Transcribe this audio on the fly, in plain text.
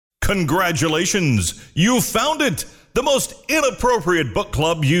Congratulations! You found it! The most inappropriate book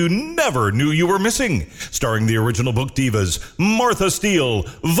club you never knew you were missing. Starring the original book divas, Martha Steele,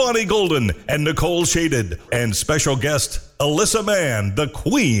 Vonnie Golden, and Nicole Shaded. And special guest, Alyssa Mann, the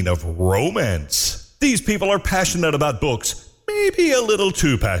queen of romance. These people are passionate about books, maybe a little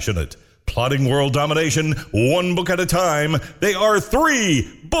too passionate. Plotting world domination, one book at a time. They are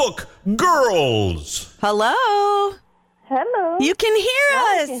 3 book girls. Hello. Hello. You can hear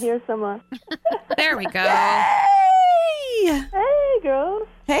us. I can hear someone. There we go. Hey. Hey, girls.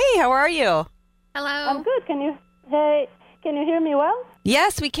 Hey, how are you? Hello. I'm good. Can you hear me well?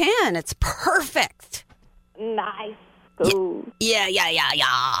 Yes, we can. It's perfect. Nice. Cool. Yeah.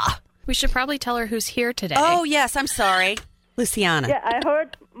 We should probably tell her who's here today. Oh, yes. I'm sorry. Luciana. Yeah, I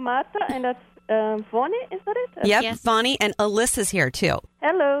heard Martha, and that's Vonnie, is that it? Yep, Yes. Vonnie and Alyssa's here, too.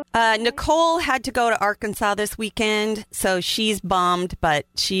 Hello. Nicole had to go to Arkansas this weekend, so she's bummed, but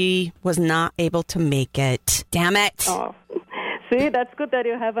she was not able to make it. Damn it. Oh. See, that's good that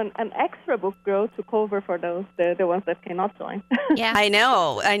you have an extra book girl to cover for those, the ones that cannot join. Yeah. I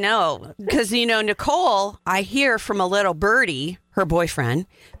know. Because, Nicole, I hear from a little birdie, her boyfriend,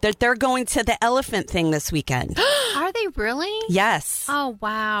 that they're going to the elephant thing this weekend. Are they really? Yes. Oh,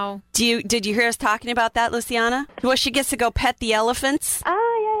 wow. Did you hear us talking about that, Luciana? Well, she gets to go pet the elephants. Yeah,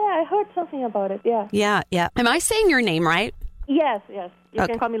 I heard something about it, yeah. Yeah. Am I saying your name right? Yes. You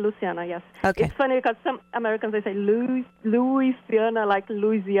Okay. can call me Luciana, yes. Okay. It's funny because some Americans, they say Louisiana, like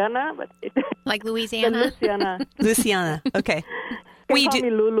Louisiana, but Like the Louisiana? Luciana. Luciana. Okay. You can call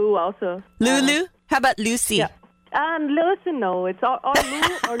me Lulu also. Lulu? How about Lucy? Yeah. Lucy, no. It's all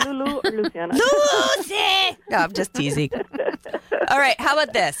Lulu or Lulu or Luciana. Lucy! No, I'm just teasing. All right, how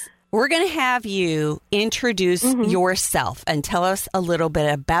about this? We're going to have you introduce yourself and tell us a little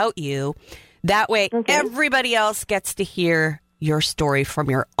bit about you. That way, everybody else gets to hear your story from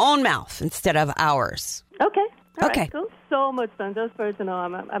your own mouth instead of ours. Okay. All Okay. right, cool. So much fun. Just for you to know,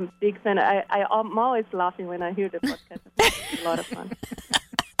 I'm a big fan. I'm always laughing when I hear the podcast. It's a lot of fun.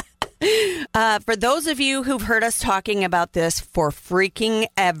 For those of you who've heard us talking about this for freaking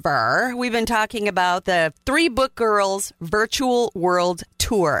ever, we've been talking about the 3 Book Girls Virtual World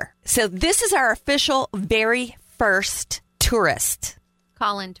Tour. So this is our official very first tourist.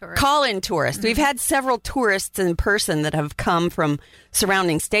 Call-in tour. Call-in tourist. We've had several tourists in person that have come from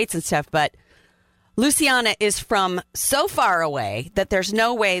surrounding states and stuff, but Luciana is from so far away that there's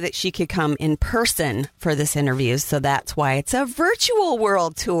no way that she could come in person for this interview, so that's why it's a virtual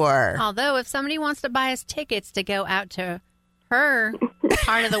world tour. Although, if somebody wants to buy us tickets to go out to her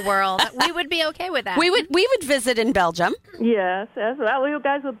part of the world, we would be okay with that. We would visit in Belgium. Yes. Well, you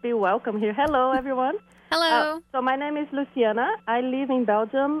guys would be welcome here. Hello, everyone. Hello. So my name is Luciana. I live in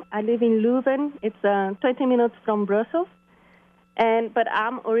Belgium. I live in Leuven. It's 20 minutes from Brussels. But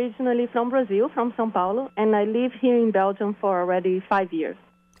I'm originally from Brazil, from São Paulo, and I live here in Belgium for already 5 years.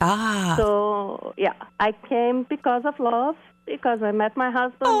 Ah. So, yeah, I came because of love, because I met my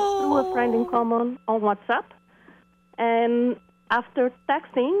husband through a friend in common on WhatsApp. And after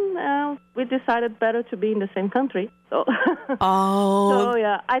texting, we decided better to be in the same country. So, so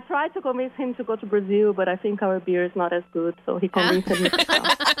yeah, I tried to convince him to go to Brazil, but I think our beer is not as good, so he convinced me to come.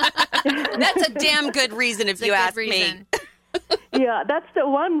 That's a damn good reason if you ask me. Yeah, that's the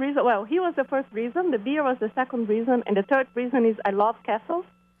one reason. Well, he was the first reason. The beer was the second reason. And the third reason is I love castles.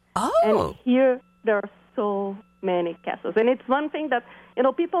 Oh. And here there are so many castles. And it's one thing that,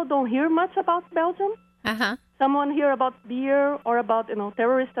 people don't hear much about Belgium. Uh-huh. Someone hear about beer or about,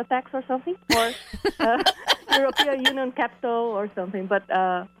 terrorist attacks or something. Or European Union capital or something. But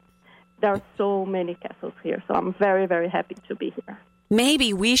there are so many castles here. So I'm very, very happy to be here.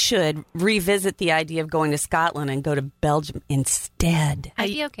 Maybe we should revisit the idea of going to Scotland and go to Belgium instead. I'd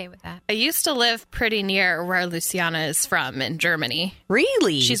be okay with that. I used to live pretty near where Luciana is from in Germany.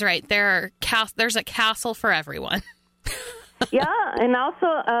 Really? She's right. There's a castle for everyone. Yeah, and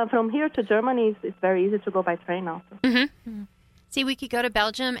also from here to Germany, it's very easy to go by train also. Mm-hmm. See, we could go to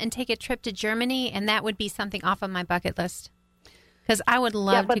Belgium and take a trip to Germany, and that would be something off of my bucket list. Because I would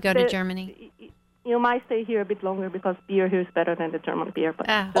love to go to Germany. You might stay here a bit longer because beer here is better than the German beer. But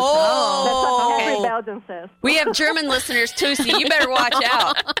that's okay. what every Belgian says. We have German listeners too, so you better watch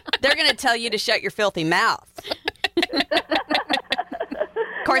out. They're going to tell you to shut your filthy mouth. Of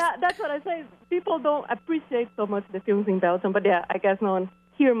course. Yeah, that's what I say. People don't appreciate so much the films in Belgium, but I guess no one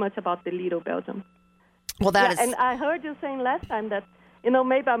hear much about the little Belgium. Well, that is. And I heard you saying last time that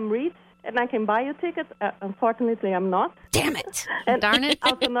maybe I'm rich and I can buy you tickets. Unfortunately, I'm not. Damn it! And darn it!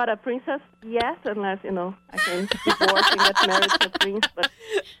 Also not a princess yet, unless I can divorce and get married to a prince, but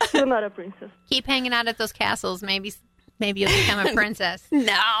still not a princess. Keep hanging out at those castles. Maybe Maybe you'll become a princess.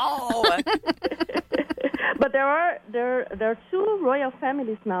 No. But there are two royal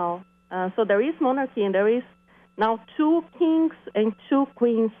families now. So there is monarchy, and there is now 2 kings and 2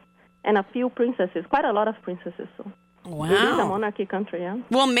 queens and a few princesses, quite a lot of princesses. So Wow. it is a monarchy country, yeah.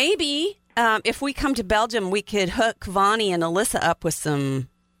 Well, maybe if we come to Belgium, we could hook Vani and Alyssa up with some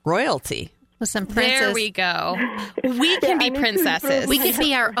royalty. With some princess. There we go. We can be princesses. We could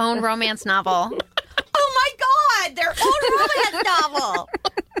be our own romance novel. Oh, my God. Their own romance novel.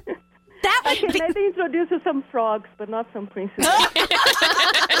 That I would can maybe introduce you some frogs, but not some princesses.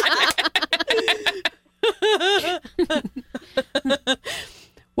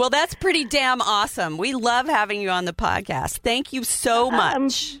 Well, that's pretty damn awesome. We love having you on the podcast. Thank you so much. I'm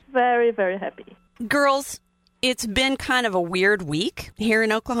very, very happy. Girls, it's been kind of a weird week here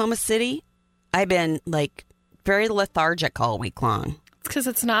in Oklahoma City. I've been very lethargic all week long. It's because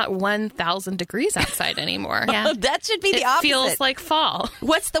it's not 1,000 degrees outside anymore. Yeah. That should be the It opposite. feels like fall.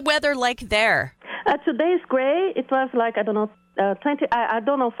 What's the weather like there? Today is gray. It was like, I don't know, 20. I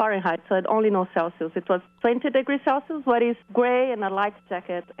don't know Fahrenheit, so I only know Celsius. It was 20 degrees Celsius, but it's gray and a light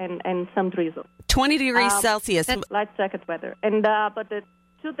jacket and some drizzle. 20 degrees Celsius. Light jacket weather. And but the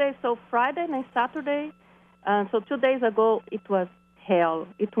 2 days, so Friday and Saturday, so 2 days ago, it was hell.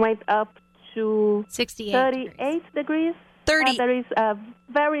 It went up to 68 38 degrees. 30. That is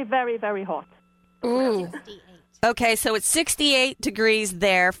very, very, very hot. Ooh. Okay, so it's 68 degrees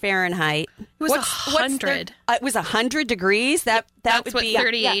there Fahrenheit. It was 100. It was 100 degrees? That That's would what be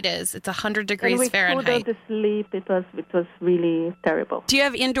 38 is. It's 100 And degrees we Fahrenheit. couldn't sleep. It was really terrible. Do you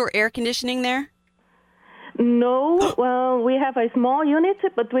have indoor air conditioning there? No, well, we have a small unit,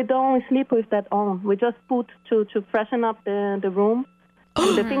 but we don't sleep with that on. We just put to freshen up the room.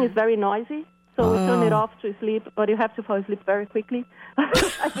 The thing is very noisy, so we turn it off to sleep, but you have to fall asleep very quickly. I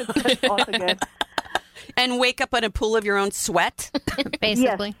just get off again. And wake up in a pool of your own sweat?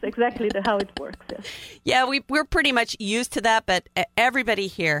 Basically. Yes, exactly how it works. Yes. Yeah, we're pretty much used to that, but everybody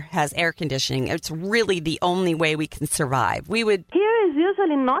here has air conditioning. It's really the only way we can survive. Here is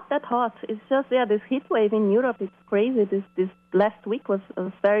usually not that hot. It's just, this heat wave in Europe, it's crazy. This last week was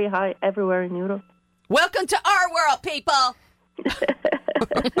very high everywhere in Europe. Welcome to our world, people!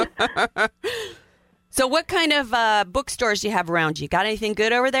 So what kind of bookstores do you have around you? Got anything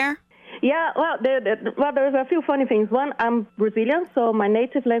good over there? Yeah, well, there's a few funny things. One, I'm Brazilian, so my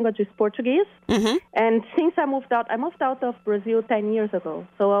native language is Portuguese. Mm-hmm. And since I moved out of Brazil 10 years ago.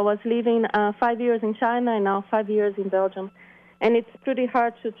 So I was living 5 years in China and now 5 years in Belgium. And it's pretty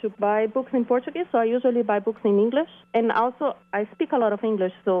hard to buy books in Portuguese, so I usually buy books in English. And also, I speak a lot of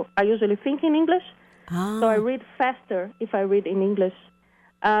English, so I usually think in English. So I read faster if I read in English.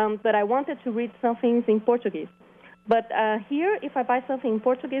 But I wanted to read some things in Portuguese. But here, if I buy something in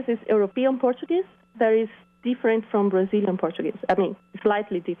Portuguese, it's European Portuguese. That is different from Brazilian Portuguese. I mean,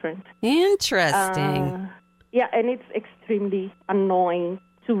 slightly different. Interesting. Yeah, and it's extremely annoying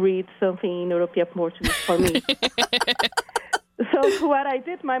to read something in European Portuguese for me. So what I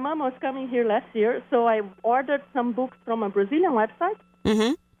did, my mom was coming here last year, so I ordered some books from a Brazilian website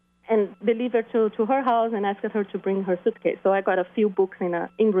and delivered to her house and asked her to bring her suitcase. So I got a few books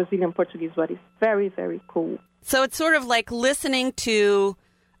in Brazilian Portuguese, what is very, very cool. So it's sort of like listening to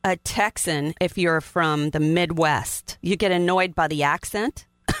a Texan if you're from the Midwest. You get annoyed by the accent?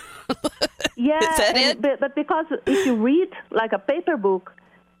 Yeah, Is that it? But because if you read like a paper book,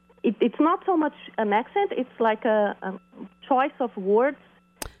 it's not so much an accent, it's like a choice of words.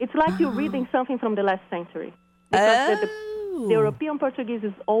 It's like you're reading something from the last century. Because the European Portuguese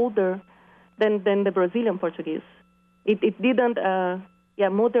is older than the Brazilian Portuguese. It didn't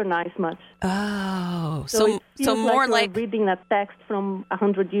modernize much. Oh, So it feels more you're like reading a text from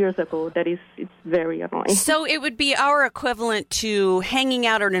 100 years ago. It's very annoying. So it would be our equivalent to hanging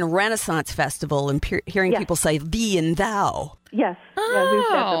out at a Renaissance festival and hearing people say thee and thou. Yes, it's that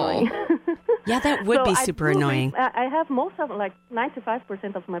annoying. Yeah, that would be I super do annoying. I have most of,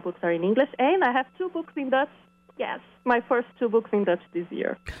 95% of my books are in English, and I have 2 books in Dutch. Yes, my first 2 books in Dutch this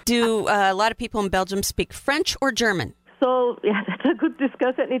year. Do a lot of people in Belgium speak French or German? So, that's a good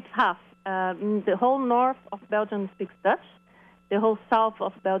discussion. It's half. The whole north of Belgium speaks Dutch. The whole south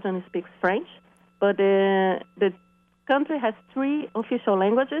of Belgium speaks French. But the country has 3 official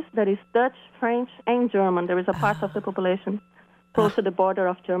languages. That is Dutch, French, and German. There is a part of the population close to the border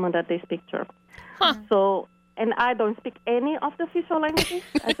of German that they speak German. Huh. So, and I don't speak any of the official languages.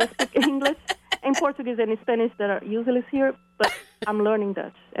 I just speak English and Portuguese and Spanish that are usually here. But I'm learning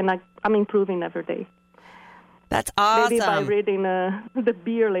Dutch, and I'm improving every day. That's awesome. Maybe by reading the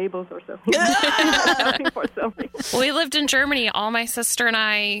beer labels or something. Looking for something. We lived in Germany. All my sister and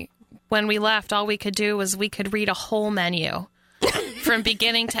I when we left, all we could do was we could read a whole menu. From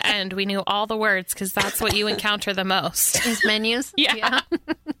beginning to end, we knew all the words because that's what you encounter the most. Is menus? Yeah.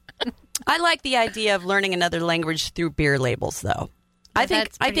 I like the idea of learning another language through beer labels, though. I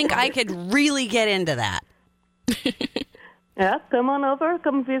think I could really get into that. Yeah, come on over.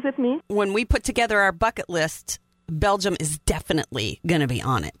 Come visit me. When we put together our bucket list, Belgium is definitely going to be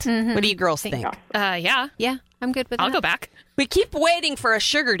on it. Mm-hmm. What do you girls think? Yeah. Yeah, I'm good with that. I'll go back. We keep waiting for a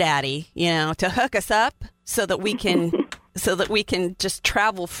sugar daddy, to hook us up so that we can just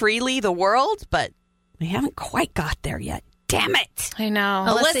travel freely the world, but we haven't quite got there yet. Damn it. I know.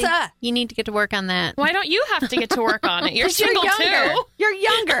 Alyssa, you need to get to work on that. Why don't you have to get to work on it? You're single too. You're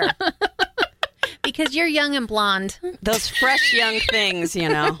younger. Because you're young and blonde. Those fresh young things,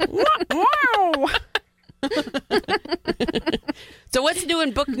 Wow. So what's new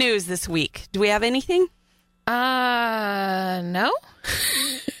in book news this week? Do we have anything? No.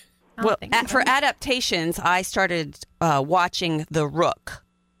 Well, for adaptations, I started watching The Rook.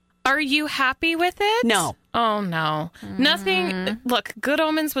 Are you happy with it? No. Oh, no. Nothing. Look, Good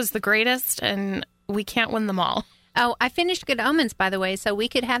Omens was the greatest, and we can't win them all. Oh, I finished Good Omens, by the way, so we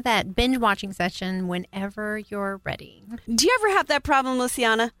could have that binge-watching session whenever you're ready. Do you ever have that problem,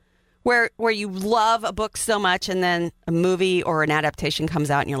 Luciana, where you love a book so much and then a movie or an adaptation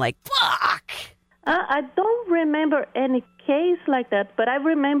comes out and you're like, fuck? I don't remember any case like that, but I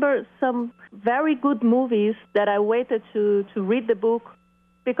remember some very good movies that I waited to read the book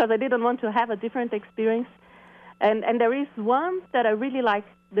because I didn't want to have a different experience. And there is one that I really like.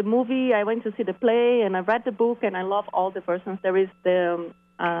 The movie, I went to see the play, and I read the book, and I love all the versions. There is the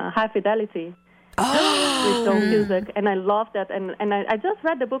High Fidelity with John Cusack, and I love that. And I just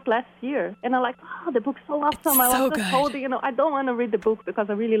read the book last year, and I'm like, the book's so awesome. I was just holding, I don't want to read the book because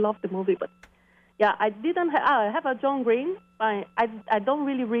I really love the movie. But, yeah, I didn't I have a John Green. I don't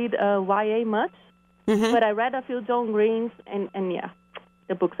really read YA much, but I read a few John Greens, and yeah,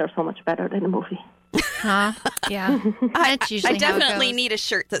 the books are so much better than the movie. Huh? Yeah. That's usually I definitely need a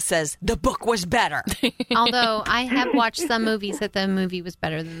shirt that says, the book was better. Although I have watched some movies that the movie was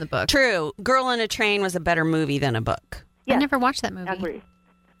better than the book. True. Girl in a Train was a better movie than a book. Yeah. I never watched that movie. I agree.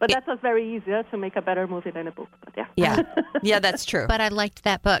 But that was very easy to make a better movie than a book. But yeah. Yeah. Yeah, that's true. But I liked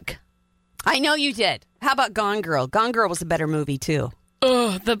that book. I know you did. How about Gone Girl? Gone Girl was a better movie, too.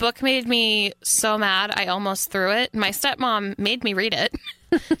 Oh, the book made me so mad. I almost threw it. My stepmom made me read it.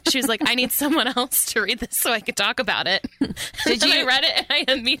 She was like, I need someone else to read this so I could talk about it. Did you? I read it and I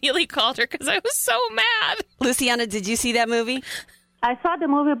immediately called her because I was so mad. Luciana, did you see that movie? I saw the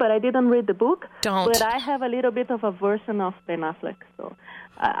movie, but I didn't read the book. Don't. But I have a little bit of a version of Ben Affleck. So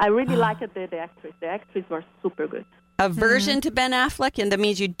I really liked the actress. The actress was super good. A version to Ben Affleck, and that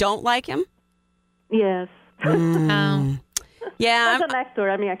means you don't like him? Yes. Yeah. As an actor,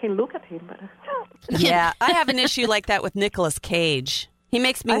 I mean, I can look at him, but... Yeah, I have an issue like that with Nicolas Cage. He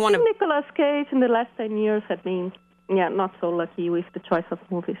makes me want to... I think Nicolas Cage in the last 10 years had been, not so lucky with the choice of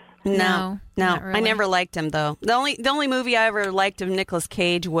movies. No, not really. I never liked him, though. The only movie I ever liked of Nicolas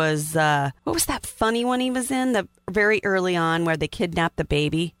Cage was, what was that funny one he was in? The very early on where they kidnapped the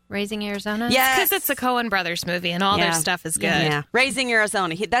baby. Raising Arizona? Yes. Because it's a Coen Brothers movie and all their stuff is good. Yeah. Raising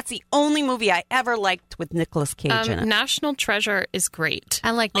Arizona. That's the only movie I ever liked with Nicolas Cage in it. National Treasure is great.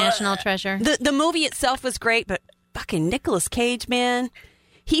 I like National Treasure. The movie itself was great, but fucking Nicolas Cage, man.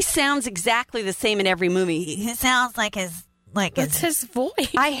 He sounds exactly the same in every movie. He sounds like It's his voice.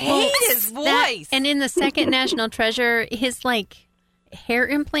 I hate his voice. And in the second National Treasure, his hair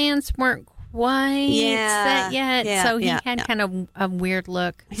implants weren't quite set yet. So he had kind of a weird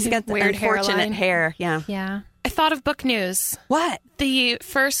look. He's got the weird unfortunate hairline. hair. Yeah. Yeah. I thought of book news. What? The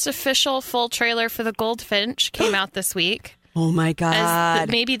first official full trailer for The Goldfinch came out this week. Oh, my God. As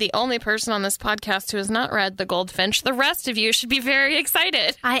maybe the only person on this podcast who has not read The Goldfinch, the rest of you should be very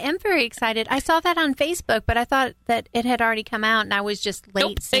excited. I am very excited. I saw that on Facebook, but I thought that it had already come out, and I was just late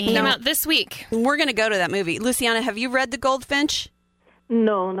Nope, seeing it came out this week. We're going to go to that movie. Luciana, have you read The Goldfinch?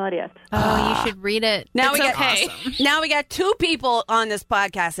 No, not yet. Oh, you should read it. Now It's we got 2 people on this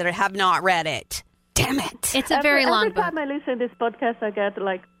podcast that have not read it. Damn it. It's a very long Every book. time I listen to this podcast, I get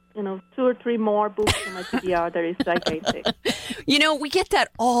 2 or 3 more books in my TBR. There is gigantic. We get that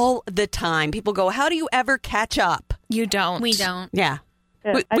all the time. People go, how do you ever catch up? You don't. We don't. Yeah.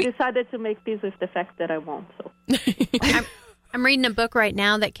 I decided to make peace with the fact that I won't. So I'm reading a book right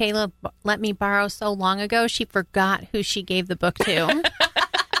now that Kayla let me borrow so long ago, she forgot who she gave the book to.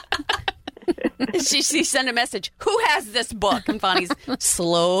 She sent a message, who has this book? And Bonnie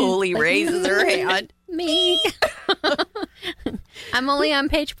slowly raises her hand. Me. I'm only on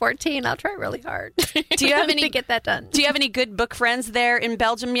page 14. I'll try really hard. Do you have any to get that done? Do you have any good book friends there in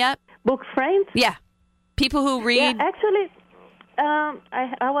Belgium yet? Book friends? Yeah. People who read? Yeah, actually,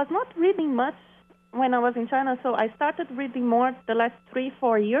 I was not reading much when I was in China, so I started reading more the last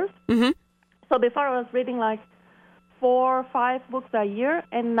 3-4 years. Mm-hmm. So before I was reading like 4 or 5 books a year,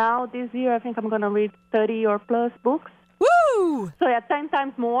 and now this year I think I'm going to read 30 or plus books. Woo! So 10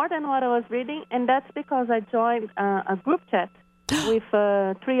 times more than what I was reading, and that's because I joined a group chat with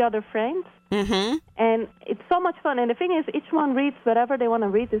 3 other friends. Mm-hmm. And it's so much fun. And the thing is, each one reads whatever they want to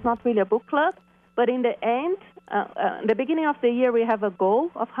read. It's not really a book club. But in the end, the beginning of the year, we have a goal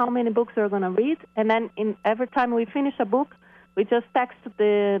of how many books we're going to read. And then every time we finish a book, we just text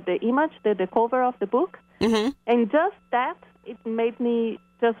the image, the cover of the book. Mm-hmm. And just that, it made me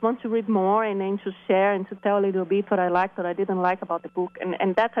just want to read more and then to share and to tell a little bit what I liked, what I didn't like about the book.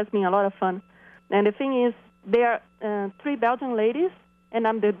 And that has been a lot of fun. And the thing is, there are 3 Belgian ladies, and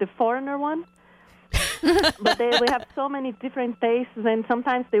I'm the foreigner one. But we have so many different tastes, and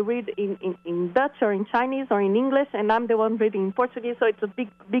sometimes they read in Dutch or in Chinese or in English, and I'm the one reading in Portuguese, so it's a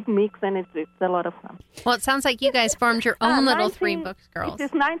big mix, and it's a lot of fun. Well, it sounds like you guys formed your own little 3 books, girls. It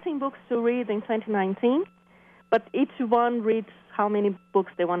is 19 books to read in 2019, but each one reads how many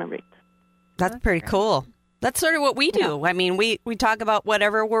books they want to read. That's pretty cool. That's sort of what we do. Yeah. I mean, we talk about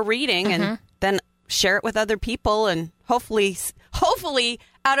whatever we're reading and then share it with other people, and hopefully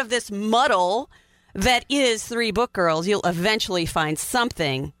out of this muddle that is 3 Book Girls, you'll eventually find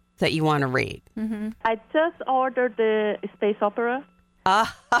something that you want to read. Mm-hmm. I just ordered the space opera,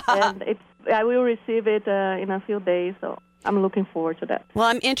 and I will receive it in a few days, so I'm looking forward to that. Well,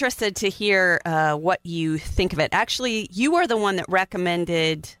 I'm interested to hear what you think of it. Actually, you are the one that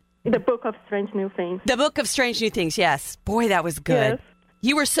recommended... The Book of Strange New Things. The Book of Strange New Things, yes. Boy, that was good. Yes.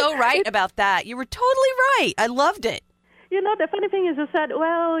 You were so right about that. You were totally right. I loved it. You know, the funny thing is you said,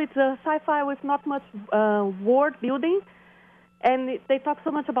 well, it's a sci-fi with not much word building, and they talk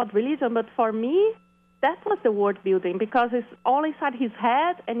so much about religion, but for me, that was the word building, because it's all inside his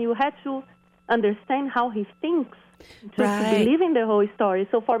head, and you had to understand how he thinks to believe in the whole story.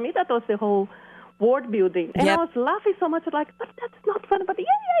 So for me, that was the whole word building. And I was laughing so much, like, but that's not funny, but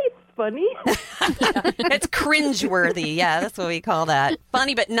it's funny. It's cringeworthy. Yeah, that's what we call that.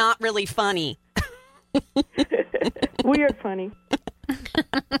 Funny, but not really funny. Weird funny.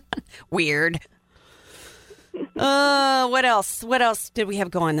 Weird. What else? What else did we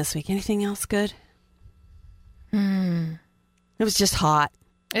have going this week? Anything else good? It was just hot.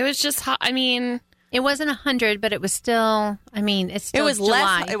 It was just hot. I mean, it wasn't 100, but it was still. I mean, it's still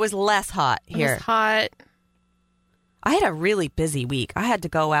July. It was less hot here. It was hot. I had a really busy week. I had to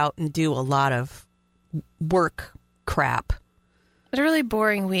go out and do a lot of work crap. But a really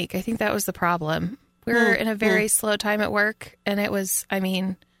boring week. I think that was the problem. We were in a very slow time at work, and it was, I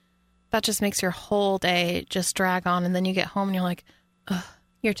mean, that just makes your whole day just drag on, and then you get home and you're like, ugh.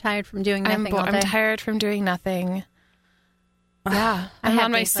 You're tired from doing nothing all day. I'm tired from doing nothing. Yeah. I'm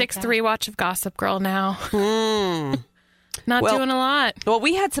on my 6th rewatch of Gossip Girl now. Not doing a lot. Well,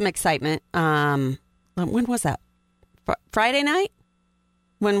 we had some excitement. When was that? Friday night?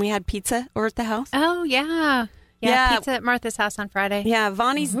 When we had pizza over at the house? Oh, yeah. Yeah, pizza at Martha's house on Friday. Yeah,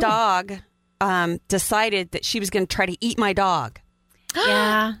 Vonnie's dog decided that she was going to try to eat my dog.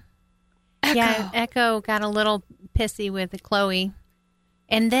 Yeah. Echo got a little pissy with Chloe.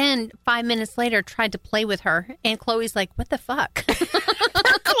 And then 5 minutes later tried to play with her. And Chloe's like, what the fuck?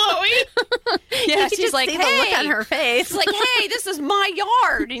 Chloe? Yeah, she's like, hey. The look on her face. She's like, hey, this is my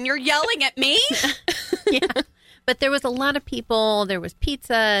yard. And you're yelling at me? Yeah. But there was a lot of people. There was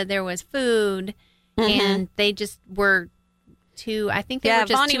pizza. There was food. And they just were too, I think they were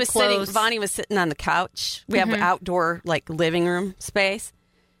just Vonnie too was close. Vonnie was sitting on the couch. We have an outdoor, living room space.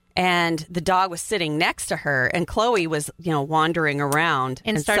 And the dog was sitting next to her. And Chloe was, wandering around.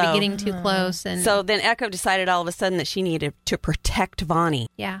 And started getting too close. And so then Echo decided all of a sudden that she needed to protect Vonnie.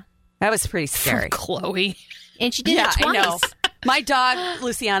 Yeah. That was pretty scary. Chloe. And she did it twice. I know. My dog,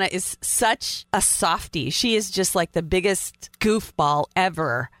 Luciana, is such a softie. She is just like the biggest goofball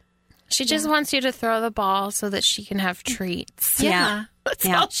ever. She just wants you to throw the ball so that she can have treats. Yeah. That's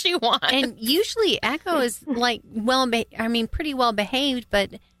all she wants. And usually Echo is pretty well behaved, but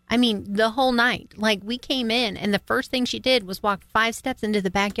the whole night. We came in and the first thing she did was walk 5 steps into the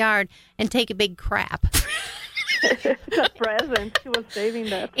backyard and take a big crap. It's a present. She was saving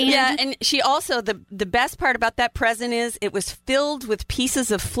that. And she also, the best part about that present is it was filled with pieces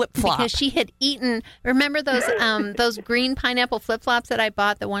of flip-flop. Because she had eaten, remember those green pineapple flip-flops that I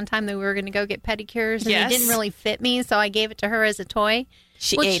bought the one time that we were going to go get pedicures? And Yes. They didn't really fit me, so I gave it to her as a toy.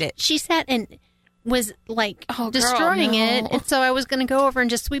 She ate it. She sat and was like Oh, girl, destroying it. no. And so I was going to go over and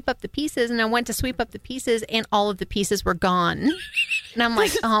just sweep up the pieces. And I went to sweep up the pieces and all of the pieces were gone. And I'm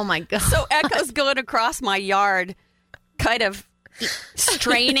like, oh my God. So Echo's going across my yard, kind of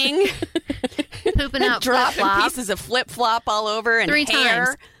straining, Pooping out dropping flip-flop. pieces of flip-flop all over and 3 hair.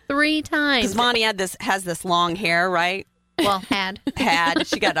 times. 3 times. Because Monty has this long hair, right? Well, had.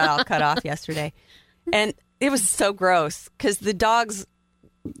 She got it all cut off yesterday. And it was so gross because the dogs...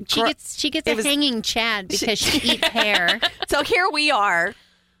 She gets It a was- hanging Chad because she eats hair. So here we are.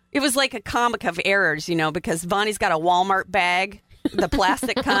 It was like a comic of errors, because Vonnie's got a Walmart bag, the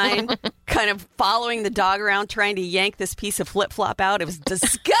plastic kind of following the dog around trying to yank this piece of flip-flop out. It was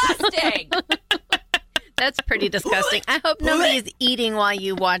disgusting. That's pretty disgusting. I hope nobody's eating while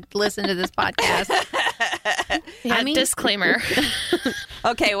you listen to this podcast. Yeah, disclaimer.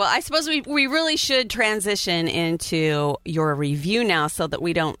 Okay, well, I suppose we really should transition into your review now so that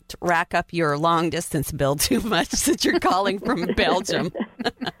we don't rack up your long-distance bill too much since you're calling from Belgium.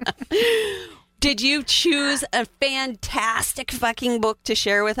 Did you choose a fantastic fucking book to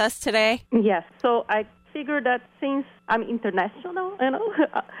share with us today? Yes. So I figured that since I'm international,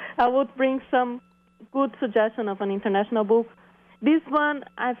 I would bring some good suggestion of an international book. This one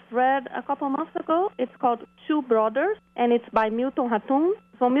I've read a couple months ago. It's called Two Brothers, and it's by Milton Ratum.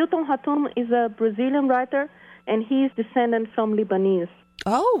 So Milton Ratum is a Brazilian writer, and he's descendant from Lebanese.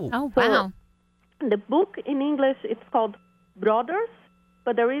 Oh. Oh, So- wow. The book in English, it's called Brothers,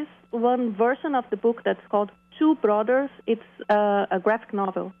 but there is one version of the book that's called Two Brothers. It's a graphic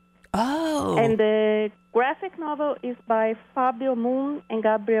novel. Oh. And the graphic novel is by Fabio Moon and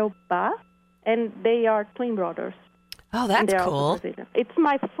Gabriel Bá, and they are twin brothers. Oh, And that's they're also cool. Brazilian. It's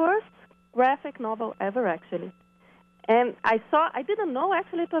my first graphic novel ever, actually. And I didn't know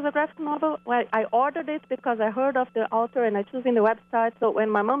actually it was a graphic novel. Well, I ordered it because I heard of the author and I chose in the website. So when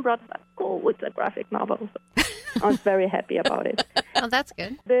my mom brought it, I was like, oh, it's a graphic novel. So I was very happy about it. Oh, that's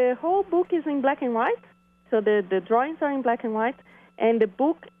good. The whole book is in black and white. So the drawings are in black and white. And the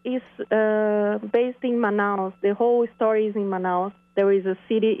book is based in Manaus. The whole story is in Manaus. There is a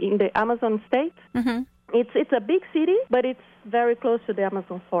city in the Amazon state. Mm-hmm. It's a big city, but it's very close to the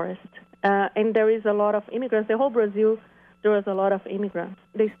Amazon forest. And there is a lot of immigrants. The whole Brazil, there was a lot of immigrants.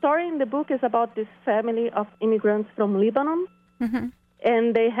 The story in the book is about this family of immigrants from Lebanon. Mm-hmm.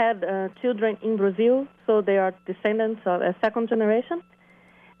 And they had children in Brazil, so they are descendants of a second generation.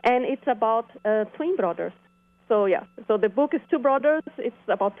 And it's about twin brothers. So, yeah. So the book is Two Brothers. It's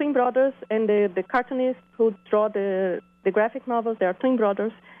about twin brothers. And the cartoonists who draw the graphic novels, they are twin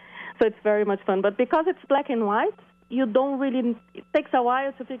brothers. So it's very much fun. But because it's black and white, you don't really... It takes a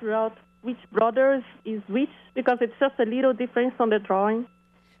while to figure out which brothers is which because it's just a little difference on the drawing.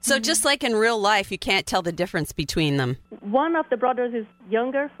 So just like in real life, you can't tell the difference between them. One of the brothers is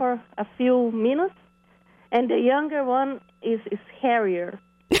younger for a few minutes, and the younger one is hairier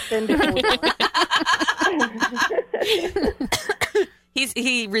than the older one.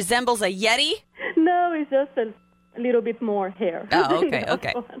 He resembles a Yeti? No, it's just a little bit more hair. Oh, than okay, the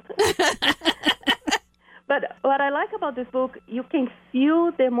okay. other one. But what I like about this book, you can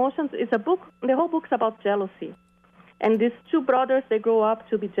feel the emotions. It's a book, the whole book's about jealousy. And these two brothers, they grow up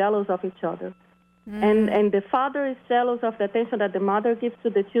to be jealous of each other. And the father is jealous of the attention that the mother gives to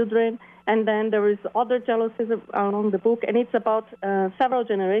the children. And then there is other jealousies along the book. And it's about several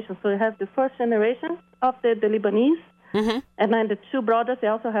generations. So you have the first generation of the Lebanese. Mm-hmm. And then the two brothers, they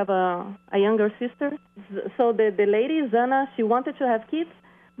also have a younger sister. So the lady, Zana, she wanted to have kids,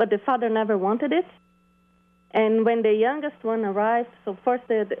 but the father never wanted it. And when the youngest one arrived, so first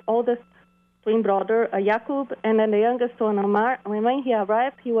the oldest twin brother, Jakub, and then the youngest one, Omar, when he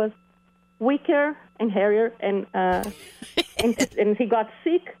arrived, he was weaker and hairier, and and he got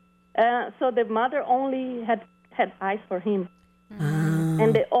sick. So the mother only had eyes for him.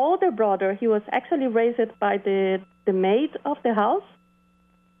 And the older brother, he was actually raised by the maid of the house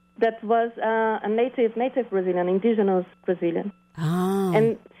that was a native Brazilian, indigenous Brazilian. Oh.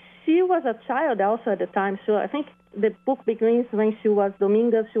 And she was a child also at the time. So I think the book begins when she was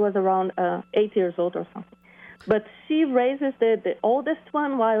Domingas. She was around 8 years old or something. But she raises the oldest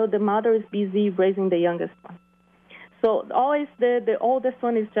one while the mother is busy raising the youngest one. So always the oldest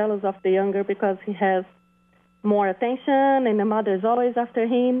one is jealous of the younger because he has more attention, and the mother is always after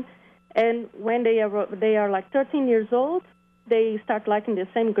him. And when they are like 13 years old, they start liking the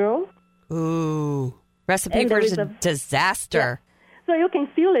same girl. Ooh. Recipe And for there is a disaster. So you can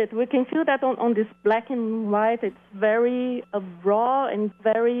feel it. We can feel that on this black and white. It's very raw and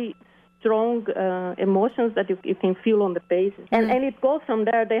very strong emotions that you can feel on the pages. And it goes from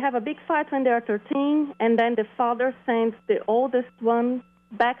there. They have a big fight when they are 13, and then the father sends the oldest one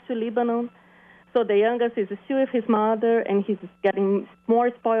back to Lebanon So the youngest is still with his mother, and he's getting more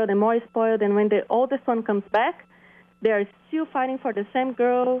spoiled and more spoiled. And when the oldest one comes back, they are still fighting for the same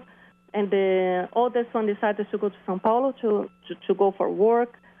girl. And the oldest one decided to go to São Paulo to go for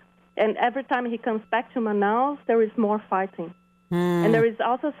work. And every time he comes back to Manaus, there is more fighting. And there is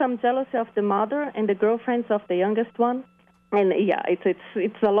also some jealousy of the mother and the girlfriends of the youngest one. And yeah,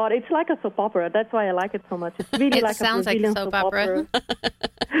 it's a lot. It's like a soap opera. That's why I like it so much. It's really It like sounds a like Brazilian soap soap opera.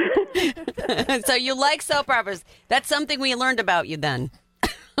 So you like soap operas. That's something we learned about you then.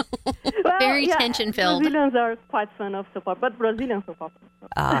 Well, Very tension-filled. Brazilians are quite fond of soap opera, but Brazilian soap opera.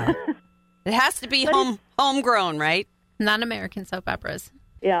 It has to be homegrown, right? Not American soap operas.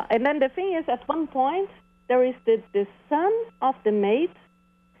 Yeah, and then the thing is, at one point, there is the son of the maid,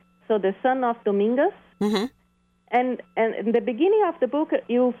 so the son of Dominguez. Mm-hmm. And in the beginning of the book,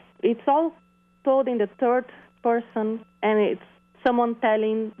 it's all told in the third person, and it's someone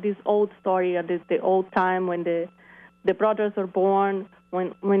telling this old story at the old time when the brothers were born,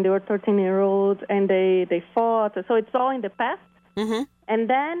 when they were 13-year-olds, and they fought. So it's all in the past. Mm-hmm. And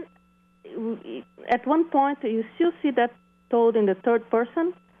then at one point, you still see that told in the third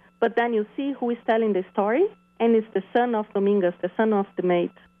person, but then you see who is telling the story, and it's the son of Dominguez, the son of the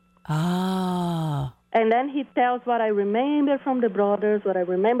maid. Oh. And then he tells what I remember from the brothers, what I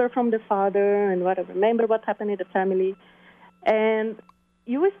remember from the father, and what I remember what happened in the family. And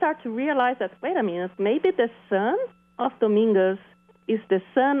you will start to realize that, wait a minute, maybe the son of Dominguez is the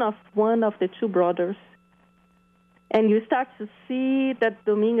son of one of the two brothers. And you start to see that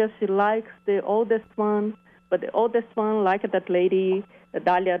Dominguez, he likes the oldest one, but the oldest one liked that lady, the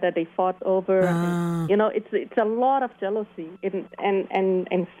Dahlia, that they fought over. And, it's a lot of jealousy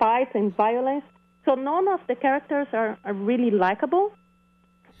and fight and violence. So none of the characters are really likable.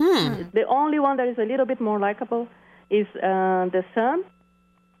 The only one that is a little bit more likable is the son,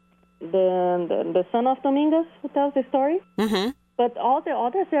 the son of Dominguez, who tells the story. Mm-hmm. But all the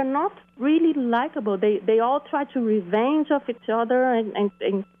others, they're not really likable. They all try to revenge of each other and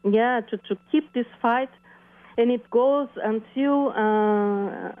to keep this fight. And it goes until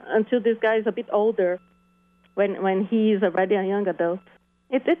this guy is a bit older, when he is already a young adult.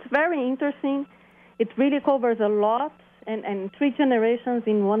 It's very interesting. It really covers a lot and 3 generations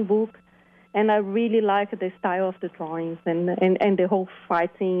in one book. And I really like the style of the drawings and the whole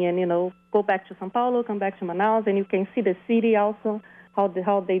fighting. And, go back to São Paulo, come back to Manaus, and you can see the city also,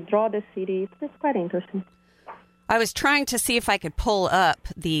 how they draw the city. It's quite interesting. I was trying to see if I could pull up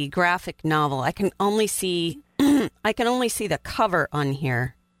the graphic novel. I can only see the cover on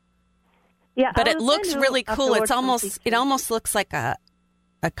here. Yeah, but it looks really cool. It almost looks like a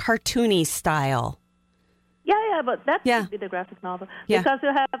cartoony style. Yeah, but that should be the graphic novel. Yeah. Because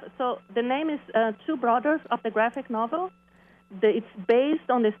you have, so the name is Two Brothers of the graphic novel. It's based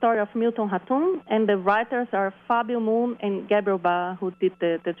on the story of Milton Ratum, and the writers are Fabio Moon and Gabriel Ba, who did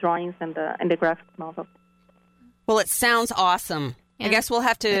the drawings and the graphic novel. Well, it sounds awesome. Yeah. I guess we'll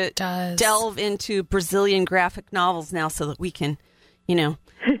have to delve into Brazilian graphic novels now so that we can,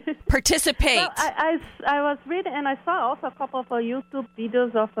 participate. Well, I was reading, and I saw also a couple of YouTube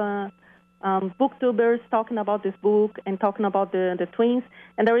videos of booktubers talking about this book and talking about the twins.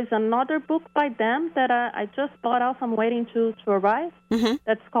 And there is another book by them that I just bought out. I'm waiting to arrive. Mm-hmm.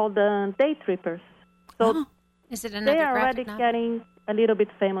 That's called Day Trippers. So is it another they are already novel? getting a little bit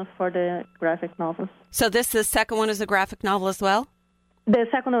famous for the graphic novels. So the second one is a graphic novel as well? The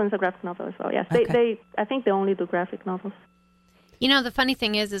second one is a graphic novel as well, yes. Okay. I think they only do graphic novels. The funny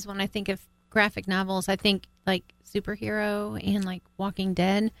thing is when I think of graphic novels, I think like superhero and like Walking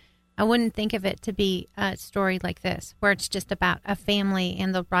Dead. I wouldn't think of it to be a story like this, where it's just about a family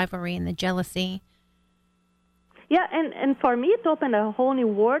and the rivalry and the jealousy. Yeah, and for me, it opened a whole new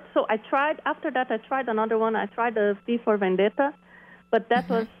world. So after that, I tried another one. I tried the V for Vendetta, but that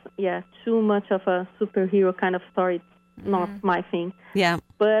was, too much of a superhero kind of story. Not my thing. Yeah.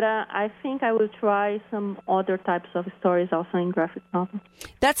 But I think I will try some other types of stories also in graphic novels.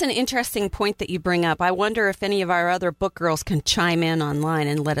 That's an interesting point that you bring up. I wonder if any of our other book girls can chime in online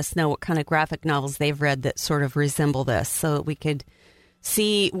and let us know what kind of graphic novels they've read that sort of resemble this so that we could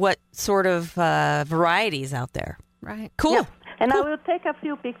see what sort of varieties out there. Right. Cool. Yeah. And cool. I will take a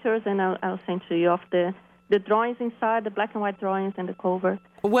few pictures and I'll send to you of the drawings inside, the black and white drawings and the cover.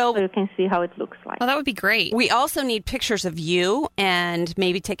 Well, so you can see how it looks like. Oh, that would be great. We also need pictures of you and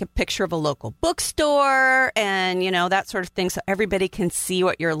maybe take a picture of a local bookstore and, that sort of thing so everybody can see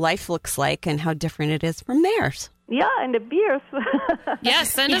what your life looks like and how different it is from theirs. Yeah, and the beers.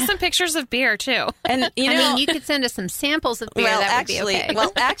 Yes, send us some pictures of beer, too. And, you could send us some samples of beer. That would be okay.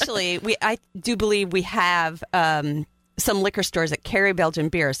 Actually, I do believe we have some liquor stores that carry Belgian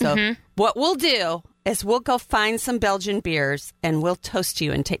beer. So what we'll do is we'll go find some Belgian beers and we'll toast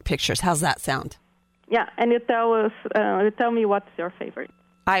you and take pictures. How's that sound? Yeah, and you tell me what's your favorite.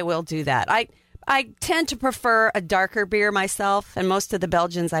 I will do that. I tend to prefer a darker beer myself, and most of the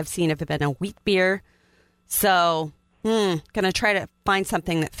Belgians I've seen have been a wheat beer. So, going to try to find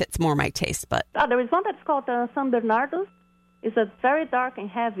something that fits more my taste. But there is one that's called San Bernardo. It's a very dark and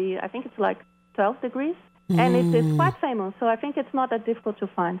heavy. I think it's like 12 degrees. And it is quite famous, so I think it's not that difficult to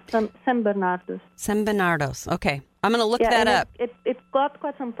find. San Bernardo. San Bernardo's. Okay. I'm going to look that up. It got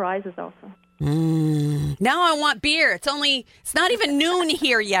quite some prizes also. Now I want beer. It's not even noon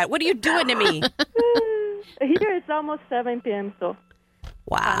here yet. What are you doing to me? Here it's almost 7 p.m., so.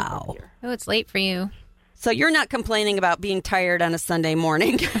 Wow. Oh, it's late for you. So you're not complaining about being tired on a Sunday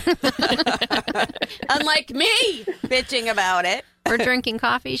morning. Unlike me, bitching about it. We're drinking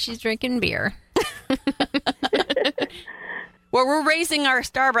coffee. She's drinking beer. Well, we're raising our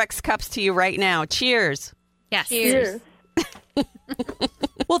Starbucks cups to you right now. Cheers. Yes. Cheers.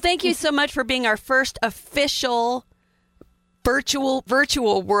 Well, thank you so much for being our first official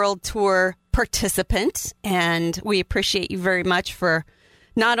virtual world tour participant. And we appreciate you very much for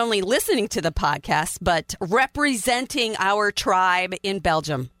not only listening to the podcast, but representing our tribe in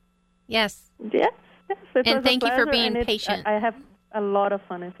Belgium. Yes. Yes. And thank you for pleasure, being and patient. I have a lot of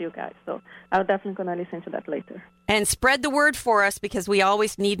fun with you guys, so I'm definitely going to listen to that later. And spread the word for us because we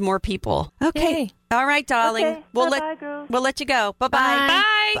always need more people. Okay. Yay. All right, darling. Okay. Bye-bye, girls. We'll let you go. Bye-bye. Bye.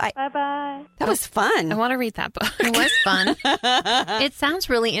 Bye. Bye-bye. That was fun. I want to read that book. It was fun. It sounds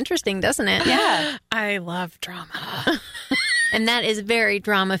really interesting, doesn't it? Yeah. I love drama. And that is very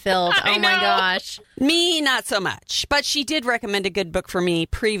drama-filled. I Oh, my know. gosh. Me, not so much. But she did recommend a good book for me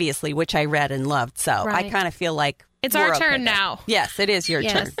previously, which I read and loved. So I Right. kind of feel like It's we're our okay turn there. now. Yes, it is your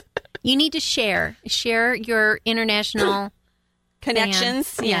Yes. turn. You need to share your international Connections?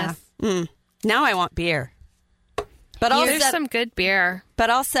 fans. Yeah. Yes. Now I want beer. But I'll, There's some good beer.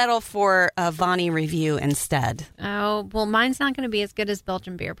 I'll settle for a Vonnie review instead. Oh, well, mine's not going to be as good as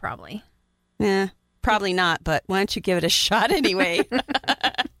Belgian beer, probably. Yeah, probably not, but why don't you give it a shot anyway?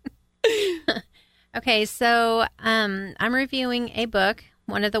 Okay, so I'm reviewing a book,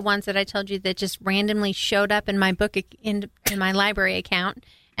 one of the ones that I told you that just randomly showed up in my book in my library account,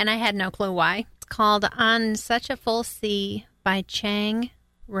 and I had no clue why. It's called On Such a Full Sea by Chang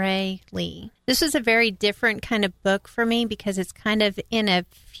Ray Lee. This was a very different kind of book for me because it's kind of in a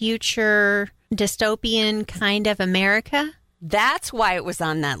future dystopian kind of America. That's why it was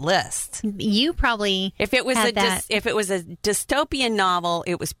on that list. You probably If it was had that. if it was a dystopian novel,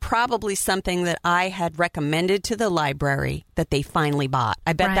 it was probably something that I had recommended to the library that they finally bought.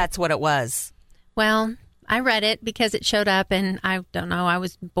 I bet Right. that's what it was. Well, I read it because it showed up, and I don't know, I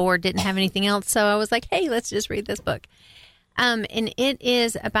was bored, didn't have anything else, so I was like, hey, let's just read this book. And it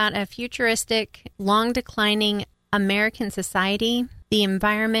is about a futuristic, long declining American society. The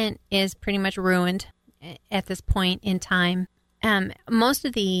environment is pretty much ruined at this point in time. Most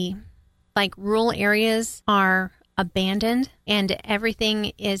of the rural areas are abandoned, and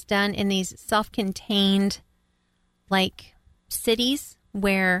everything is done in these self-contained cities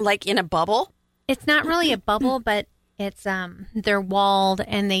where Like in a bubble? it's not really a bubble, but it's they're walled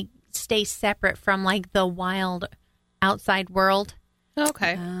and they stay separate from the wild outside world.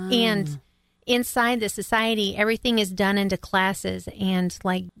 Okay. And inside the society, everything is done into classes, and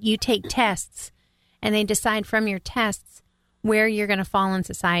you take tests, and they decide from your tests where you're going to fall in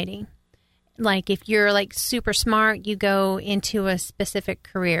society. If you're super smart, you go into a specific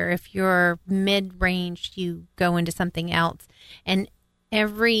career. If you're mid-range, you go into something else. And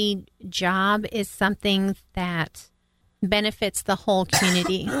every job is something that benefits the whole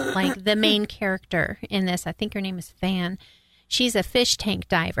community. The main character in this, I think her name is Fan. She's a fish tank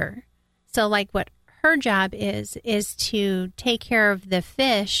diver. So what her job is to take care of the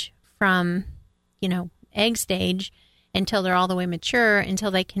fish from, egg stage until they're all the way mature,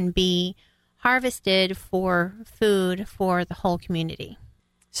 until they can be harvested for food for the whole community.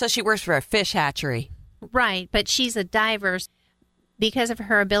 So she works for a fish hatchery. Right, but she's a diver. Because of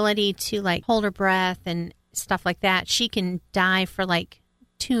her ability to hold her breath and stuff like that, she can dive for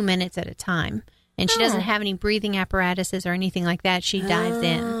 2 minutes at a time. And she doesn't have any breathing apparatuses or anything like that. She dives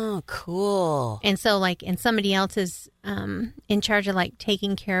in. Oh, cool. And so and somebody else is in charge of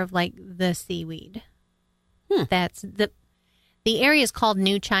taking care of the seaweed. That's the area is called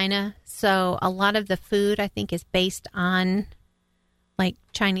New China. So a lot of the food I think is based on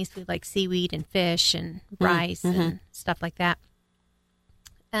Chinese food, like seaweed and fish and rice and stuff like that.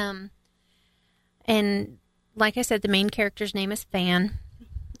 And like I said, the main character's name is Fan.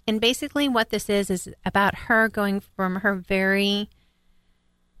 And basically what this is about her going from her very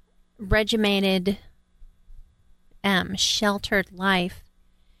regimented, sheltered life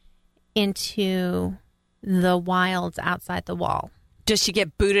into the wilds outside the wall. Does she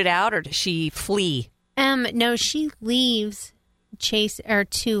get booted out or does she flee? No, she leaves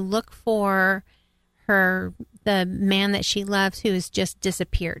to look for the man that she loves who has just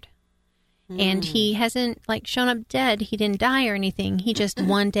disappeared. And he hasn't shown up dead. He didn't die or anything. He just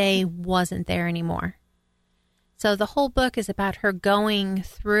one day wasn't there anymore. So the whole book is about her going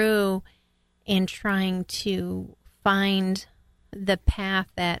through and trying to find the path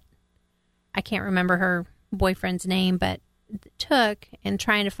that I can't remember her boyfriend's name, but took, and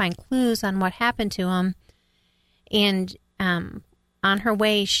trying to find clues on what happened to him. And on her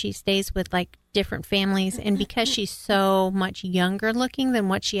way, she stays with different families, and because she's so much younger looking than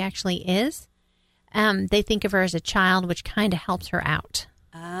what she actually is, they think of her as a child, which kind of helps her out.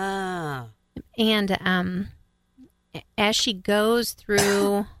 Ah. And as she goes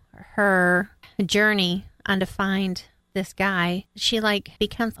through her journey on to find this guy, she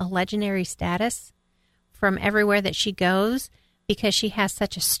becomes a legendary status from everywhere that she goes because she has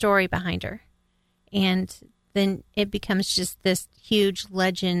such a story behind her. And then it becomes just this huge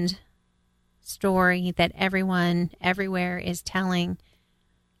legend story that everyone everywhere is telling.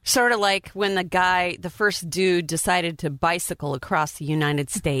 Sort of like when the first dude decided to bicycle across the United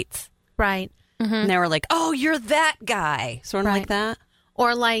States. Right. Mm-hmm. And they were like, oh, you're that guy. Sort of like that.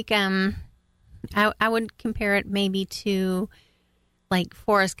 Or I would compare it maybe to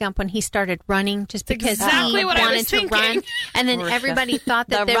Forrest Gump when he started running just because he wanted to run. And then everybody thought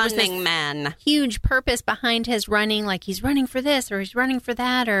that there was this huge purpose behind his running, like he's running for this or he's running for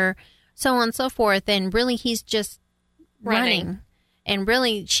that or so on and so forth. And really he's just running. And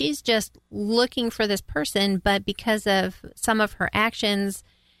really she's just looking for this person. But because of some of her actions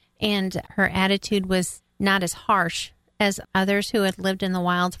and her attitude was not as harsh as others who had lived in the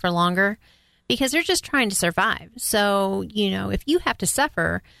wilds for longer, because they're just trying to survive. So, if you have to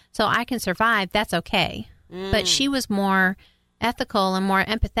suffer so I can survive, that's okay. But she was more ethical and more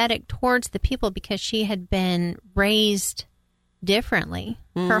empathetic towards the people because she had been raised differently.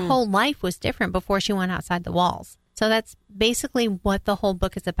 Her whole life was different before she went outside the walls. So that's basically what the whole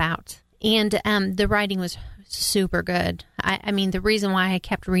book is about. And the writing was super good. I mean, the reason why I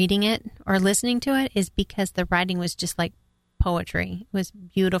kept reading it or listening to it is because the writing was just like poetry. It was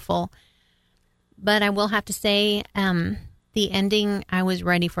beautiful. But I will have to say, the ending, I was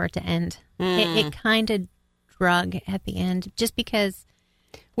ready for it to end. It kind of drug at the end, just because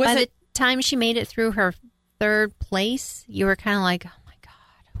the time she made it through her third place, you were kind of like, oh my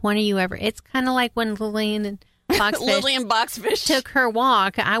God, when are you ever? It's kind of like when Lillian Boxfish took her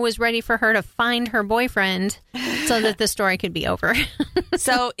walk. I was ready for her to find her boyfriend so that the story could be over.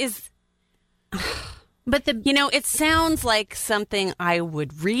 But it sounds like something I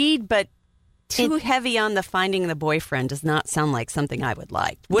would read, but too heavy on the finding the boyfriend does not sound like something I would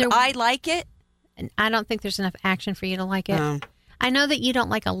like. Would I like it? I don't think there's enough action for you to like it. I know that you don't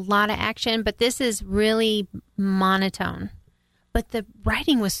like a lot of action, but this is really monotone. But the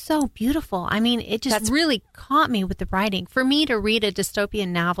writing was so beautiful. I mean, it just really caught me with the writing. For me to read a dystopian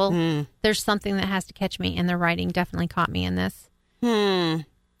novel, there's something that has to catch me, and the writing definitely caught me in this.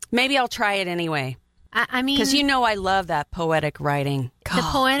 Maybe I'll try it anyway. I mean, because I love that poetic writing. The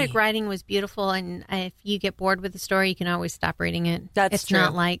poetic writing was beautiful, and if you get bored with the story, you can always stop reading it. It's true.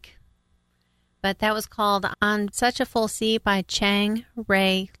 But that was called On Such a Full Sea by Chang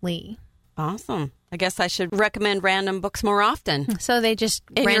Ray Lee. Awesome. I guess I should recommend random books more often. So they just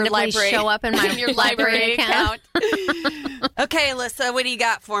randomly show up in my your library account. Okay, Alyssa, what do you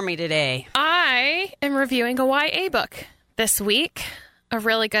got for me today? I am reviewing a YA book this week. A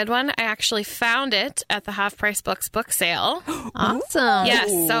really good one. I actually found it at the Half Price Books book sale. Awesome. Yes,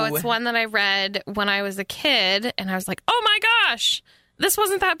 so it's one that I read when I was a kid, and I was like, oh my gosh, this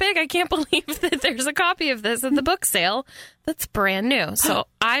wasn't that big. I can't believe that there's a copy of this at the book sale that's brand new. So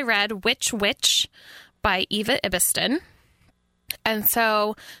I read Witch by Eva Ibiston. And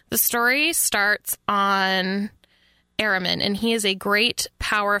so the story starts on Araman, and he is a great,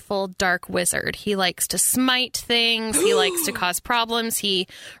 powerful, dark wizard. He likes to smite things. He likes to cause problems. He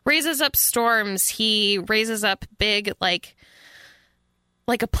raises up storms. He raises up big, like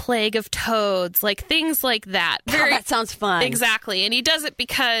a plague of toads, like things like that. That sounds fun. Exactly. And he does it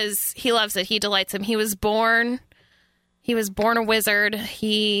because he loves it. He delights him. He was born a wizard.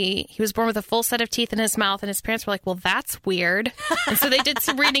 He was born with a full set of teeth in his mouth, and his parents were like, well, that's weird. And so they did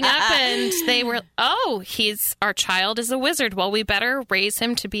some reading up, and they were, our child is a wizard. Well, we better raise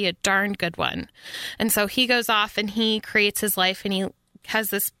him to be a darn good one. And so he goes off and he creates his life, and he has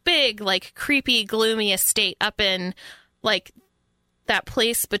this big, like, creepy, gloomy estate up in, like, that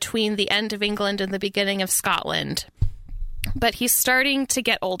place between the end of England and the beginning of Scotland. But he's starting to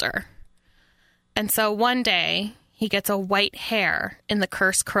get older. And so one day, he gets a white hair in the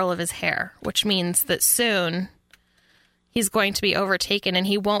cursed curl of his hair, which means that soon he's going to be overtaken and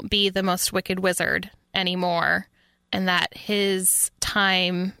he won't be the most wicked wizard anymore. And that his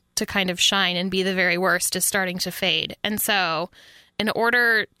time to kind of shine and be the very worst is starting to fade. And so in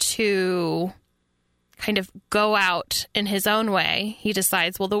order to kind of go out in his own way, he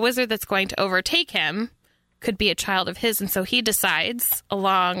decides, well, the wizard that's going to overtake him could be a child of his. And so he decides,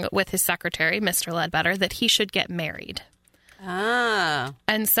 along with his secretary, Mr. Ledbetter, that he should get married. Ah.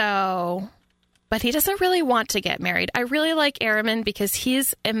 And so, but he doesn't really want to get married. I really like Araman because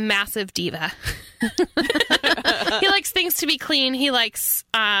he's a massive diva. He likes things to be clean. He likes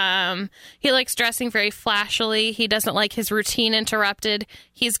dressing very flashily. He doesn't like his routine interrupted.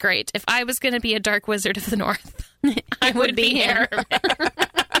 He's great. If I was going to be a dark wizard of the north, I would be Araman.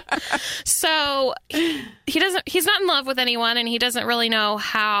 So he's not in love with anyone, and he doesn't really know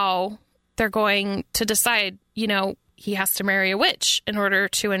how they're going to decide. You know, he has to marry a witch in order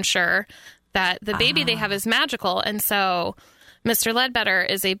to ensure that the baby they have is magical. And so Mr. Ledbetter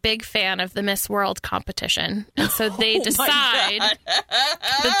is a big fan of the Miss World competition. And so they decide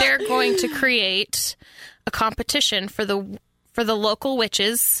that they're going to create a competition for the local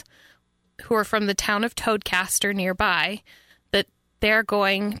witches who are from the town of Toadcaster nearby, that they're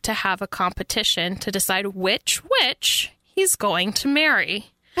going to have a competition to decide which witch he's going to marry.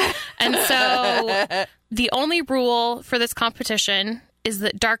 And so the only rule for this competition is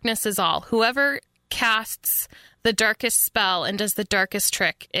that darkness is all. Whoever casts the darkest spell and does the darkest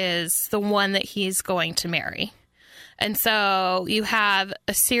trick is the one that he's going to marry. And so you have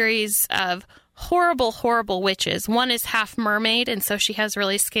a series of horrible, horrible witches. One is half mermaid, and so she has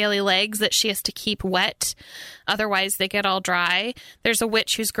really scaly legs that she has to keep wet. Otherwise, they get all dry. There's a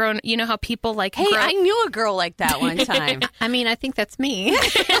witch who's grown... You know how people like... Hey, I knew a girl like that one time. I mean, I think that's me.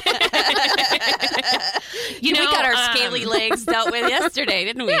 We got our scaly legs dealt with yesterday,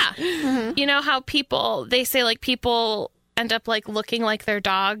 didn't we? Yeah. Mm-hmm. You know how people... They say, like, people end up, like, looking like their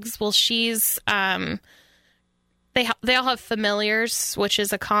dogs? Well, she's... They all have familiars, which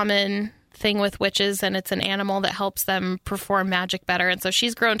is a common thing with witches, and it's an animal that helps them perform magic better. And so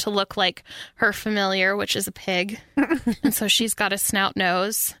she's grown to look like her familiar, which is a pig. And so she's got a snout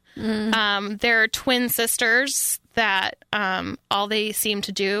nose. There are twin sisters that all they seem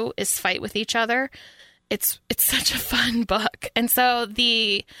to do is fight with each other. It's such a fun book. And so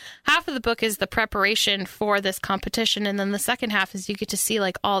the half of the book is the preparation for this competition. And then the second half is you get to see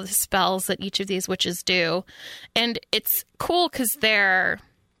like all the spells that each of these witches do. And it's cool because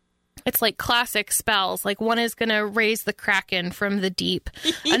it's like classic spells. Like one is going to raise the Kraken from the deep.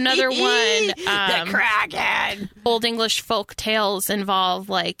 Another one, the Kraken. Old English folk tales involve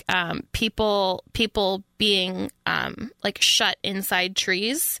like people being like shut inside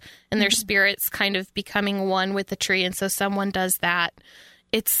trees and their spirits kind of becoming one with the tree. And so someone does that.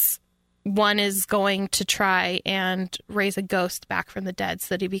 One is going to try and raise a ghost back from the dead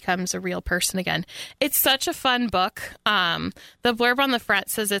so that he becomes a real person again. It's such a fun book. The blurb on the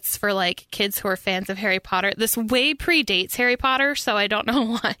front says it's for like kids who are fans of Harry Potter. This way predates Harry Potter, so I don't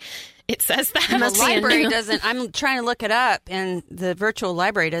know why it says that. The library doesn't. I'm trying to look it up, and the virtual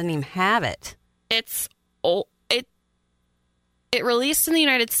library doesn't even have it. It's old. It released in the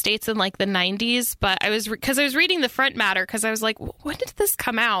United States in like the 90s, but I was reading the front matter because I was like, when did this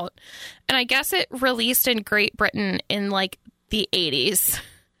come out? And I guess it released in Great Britain in like the 80s.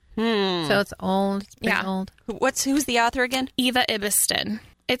 So it's old. It's pretty old. Who's the author again? Eva Ibiston.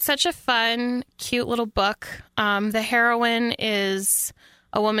 It's such a fun, cute little book. The heroine is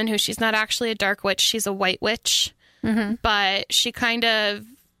a woman she's not actually a dark witch. She's a white witch, but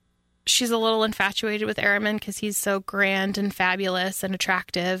she's a little infatuated with Araman because he's so grand and fabulous and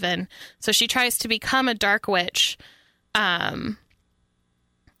attractive. And so she tries to become a dark witch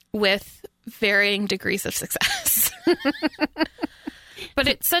with varying degrees of success. But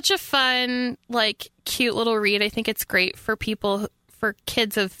it's such a fun, like, cute little read. I think it's great for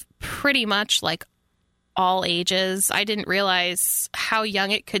kids of pretty much, like, all ages. I didn't realize how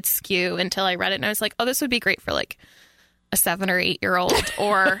young it could skew until I read it. And I was like, oh, this would be great for, like, a 7 or 8 year old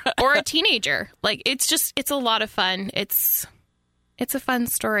or a teenager. Like, it's a lot of fun. It's a fun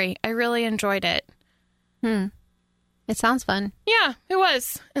story. I really enjoyed it. It sounds fun. Yeah, it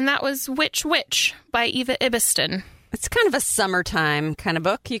was. And that was Witch Witch by Eva Ibiston. It's kind of a summertime kind of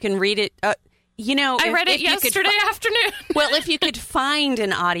book. You can read it. I read it yesterday afternoon. Well, if you could find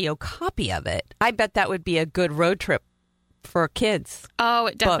an audio copy of it, I bet that would be a good road trip for kids. Oh,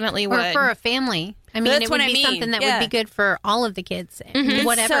 it definitely Or would. for a family. I mean, That's it would what I be mean. something that Yeah. would be good for all of the kids, It's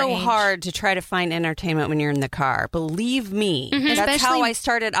whatever so age. hard to try to find entertainment when you're in the car. Believe me. That's how Especially- I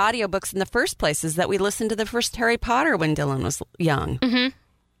started audiobooks in the first place, is that we listened to the first Harry Potter when Dylan was young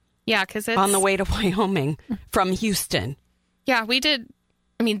Yeah, because it's on the way to Wyoming from Houston. Yeah, we did.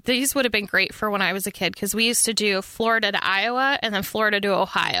 I mean, these would have been great for when I was a kid because we used to do Florida to Iowa and then Florida to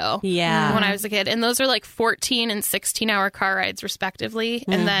Ohio. Yeah. When I was a kid. And those are like 14 and 16-hour car rides, respectively.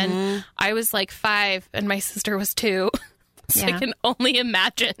 And then I was like 5 and my sister was 2. So I Yeah. can only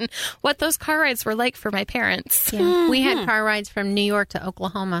imagine what those car rides were like for my parents. Yeah. We had car rides from New York to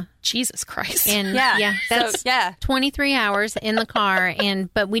Oklahoma. Jesus Christ. And Yeah. that's So, yeah. 23 hours in the car.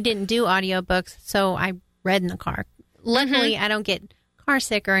 But we didn't do audiobooks, so I read in the car. Luckily, I don't get car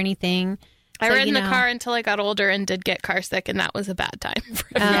sick or anything. I So, read in you the know. car until I got older and did get car sick, and that was a bad time for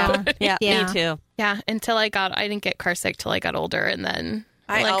Oh, everybody. Yeah, Yeah. me too. Yeah, until I didn't get car sick till I got older, and then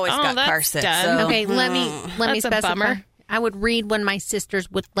I like, always oh, got that's car sick, done. so- Okay, let me That's a specify. bummer. I would read when my sisters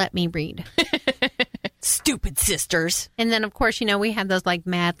would let me read. Stupid sisters. And then, of course, we had those like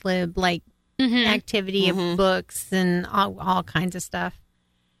Mad Lib, like activity of books and all kinds of stuff.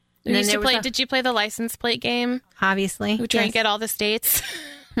 We And used then to there was play. Did you play the license plate game? obviously, We try and yes. get all the states.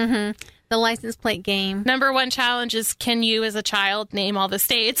 the license plate game. Number 1 challenge is, can you as a child name all the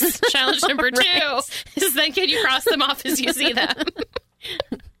states? Challenge number 2 is then can you cross them off as you see them?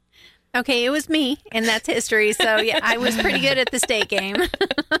 Okay, it was me, and that's history. So yeah, I was pretty good at the state game.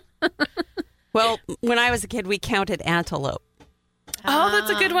 Well, when I was a kid, we counted antelope. Oh, that's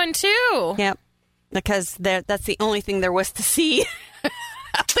a good one too. Yep. Because that's the only thing there was to see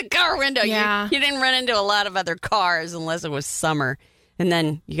out the car window. Yeah. You didn't run into a lot of other cars unless it was summer. And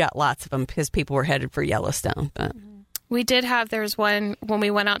then you got lots of them because people were headed for Yellowstone. But We did have, there's one when we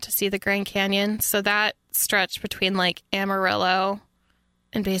went out to see the Grand Canyon. So that stretched between like Amarillo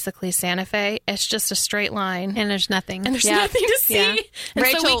and basically Santa Fe. It's just a straight line. And there's nothing. And there's Yeah. nothing to see. Yeah. And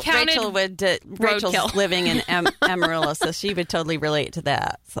Rachel, so we counted. Rachel's roadkill. living in Amarillo, so she would totally relate to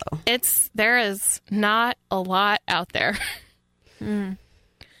that. So There is not a lot out there.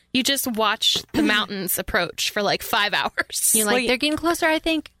 You just watch the mountains approach for like 5 hours. You're like, they're getting closer, I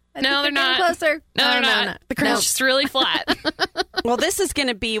think. No, they're not. Getting closer. No, they're not. The ground's just really flat. well, this is going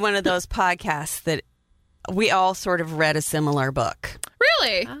to be one of those podcasts that we all sort of read a similar book.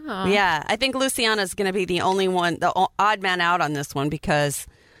 Really? Oh. Yeah, I think Luciana's going to be the only one, the odd man out on this one, because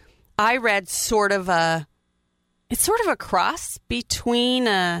I read it's sort of a cross between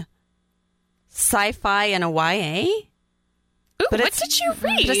a sci-fi and a YA. Ooh, But what did you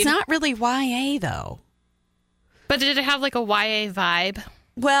read? But it's not really YA, though. But did it have like a YA vibe?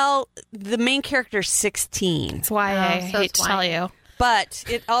 Well, the main character's 16, It's YA. I Oh, so hate it's to tell YA. you. but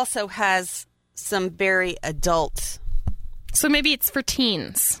it also has some very adult, So maybe it's for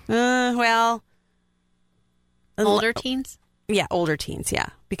teens. Older teens? yeah, older teens, yeah,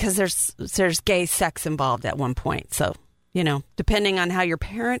 because there's gay sex involved at one point. So, depending on how your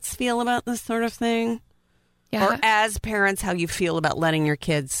parents feel about this sort of thing, Yeah. or as parents, how you feel about letting your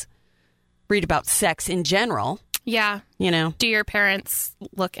kids read about sex in general, Yeah. Do your parents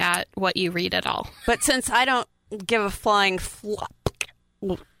look at what you read at all? But since I don't give a flying flop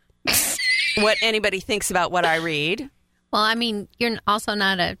what anybody thinks about what I read, Well, I mean, you're also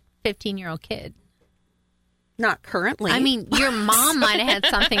not a 15-year-old kid. not currently. I mean, your mom might have had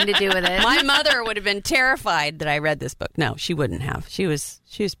something to do with it. my mother would have been terrified that I read this book. No, she wouldn't have. She was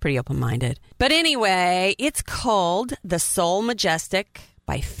pretty open-minded. But anyway, it's called The Soul Majestic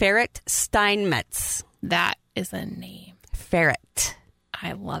by Ferret Steinmetz. That is a name. Ferret.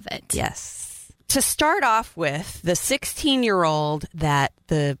 I love it. Yes. To start off with, the 16-year-old that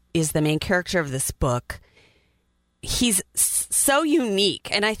is the main character of this book, he's so unique.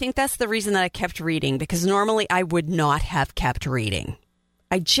 And I think that's the reason that I kept reading, because normally I would not have kept reading.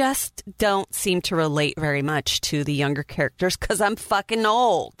 I just don't seem to relate very much to the younger characters because I'm fucking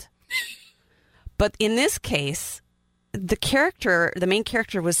old. But in this case, the main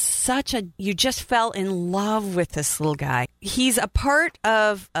character was you just fell in love with this little guy. He's a part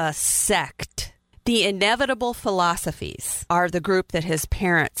of a sect. The Inevitable Philosophies are the group that his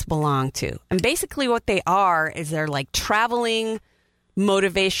parents belong to. And basically what they are is they're like traveling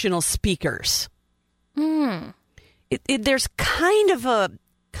motivational speakers. There's kind of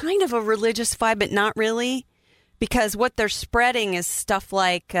a religious vibe, but not really, because what they're spreading is stuff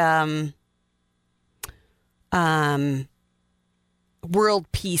like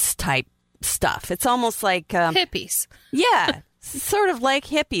world peace type stuff. It's almost like Hippies. yeah, sort of like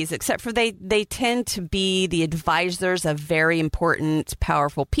hippies, except for they tend to be the advisors of very important,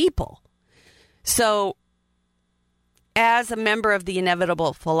 powerful people. So as a member of the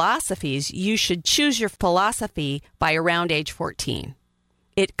Inevitable Philosophies, you should choose your philosophy by around age 14.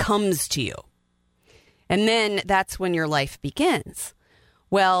 It comes to you. And then that's when your life begins.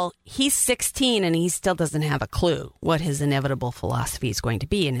 Well, he's 16 and he still doesn't have a clue what his inevitable philosophy is going to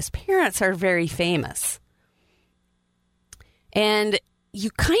be. And his parents are very famous. And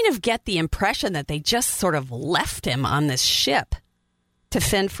you kind of get the impression that they just sort of left him on this ship to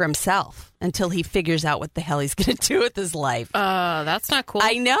fend for himself until he figures out what the hell he's going to do with his life. That's not cool.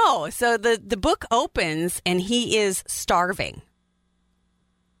 I know. So the book opens and he is starving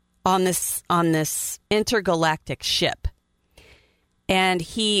on this intergalactic ship. And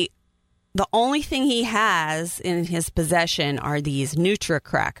the only thing he has in his possession are these Nutra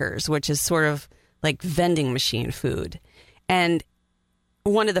crackers, which is sort of like vending machine food. And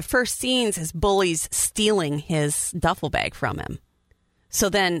one of the first scenes is bullies stealing his duffel bag from him. So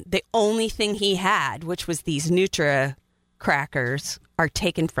then the only thing he had, which was these Nutra crackers, are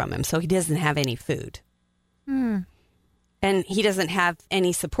taken from him. So he doesn't have any food. And he doesn't have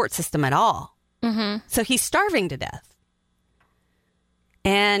any support system at all. Mm-hmm. So he's starving to death.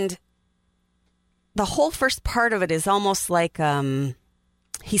 And the whole first part of it is almost like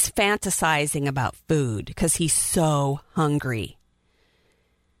he's fantasizing about food because he's so hungry.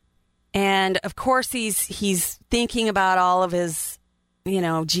 And of course, he's thinking about all of his,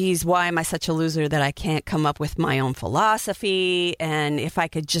 geez, why am I such a loser that I can't come up with my own philosophy? And if I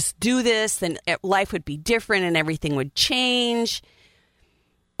could just do this, then life would be different and everything would change.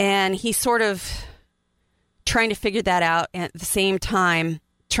 And he's sort of trying to figure that out, and at the same time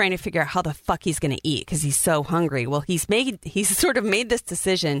trying to figure out how the fuck he's going to eat because he's so hungry. Well, he's sort of made this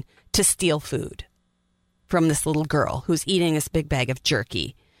decision to steal food from this little girl who's eating this big bag of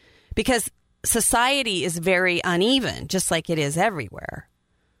jerky because society is very uneven, just like it is everywhere.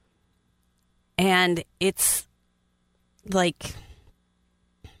 And it's like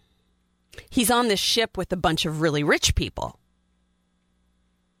he's on this ship with a bunch of really rich people.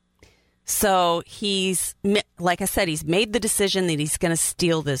 So he's, like I said, he's made the decision that he's going to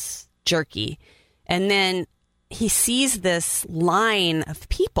steal this jerky. And then he sees this line of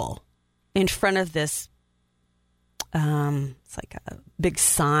people in front of this, it's like a big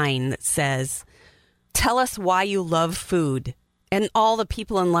sign that says, "Tell us why you love food." And all the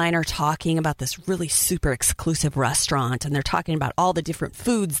people in line are talking about this really super exclusive restaurant. And they're talking about all the different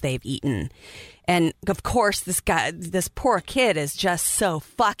foods they've eaten. And of course, this poor kid is just so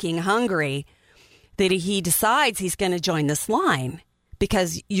fucking hungry that he decides he's going to join this line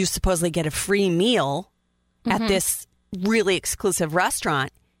because you supposedly get a free meal at this really exclusive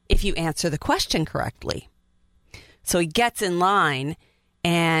restaurant if you answer the question correctly. So he gets in line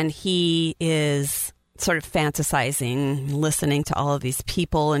and he is sort of fantasizing, listening to all of these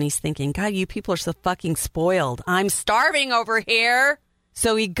people. And he's thinking, God, you people are so fucking spoiled. I'm starving over here.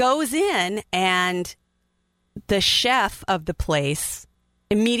 So he goes in and the chef of the place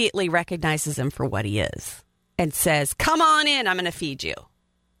immediately recognizes him for what he is and says, "Come on in, I'm going to feed you."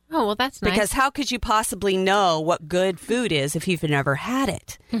 Oh, well, that's nice. Because how could you possibly know what good food is if you've never had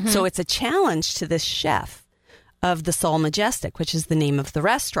it? Mm-hmm. So it's a challenge to this chef of the Soul Majestic, which is the name of the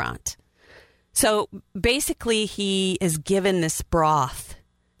restaurant. So basically he is given this broth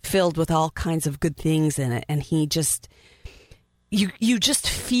filled with all kinds of good things in it. And he just... You just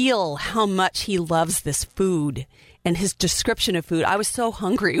feel how much he loves this food and his description of food. I was so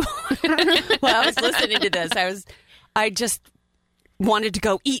hungry when I was listening to this. I just wanted to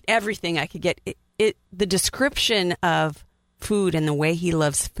go eat everything I could get. The description of food and the way he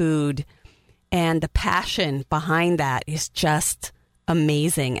loves food and the passion behind that is just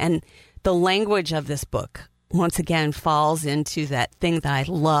amazing. And the language of this book, once again, falls into that thing that I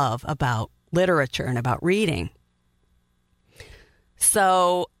love about literature and about reading.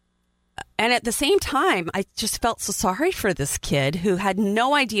 So, and at the same time, I just felt so sorry for this kid who had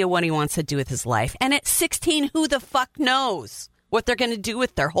no idea what he wants to do with his life. And at 16, who the fuck knows what they're going to do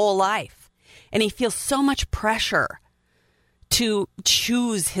with their whole life? And he feels so much pressure to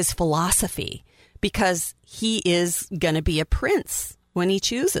choose his philosophy because he is going to be a prince when he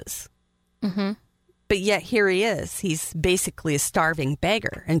chooses. Mm-hmm. But yet here he is. He's basically a starving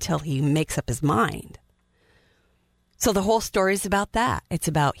beggar until he makes up his mind. So the whole story is about that. It's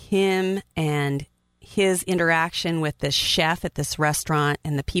about him and his interaction with this chef at this restaurant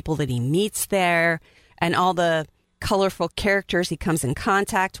and the people that he meets there and all the colorful characters he comes in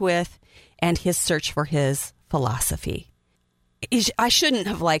contact with and his search for his philosophy. I shouldn't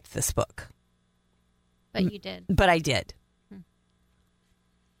have liked this book. But you did. But I did.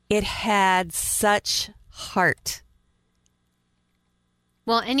 It had such heart.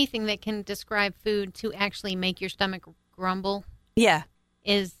 Well, anything that can describe food to actually make your stomach grumble Yeah.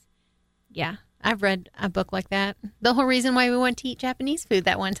 is, I've read a book like that. The whole reason why we went to eat Japanese food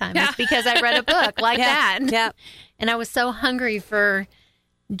that one time is because I read a book like that. Yeah. And I was so hungry for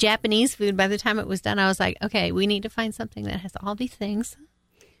Japanese food by the time it was done. I was like, okay, we need to find something that has all these things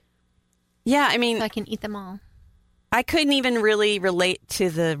Yeah, I mean, so I can eat them all. I couldn't even really relate to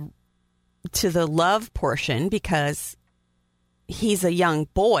the love portion because he's a young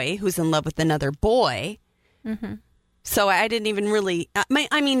boy who's in love with another boy. Mm-hmm. So I didn't even really.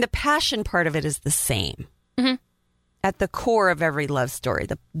 I mean, the passion part of it is the same. Mm-hmm. At the core of every love story,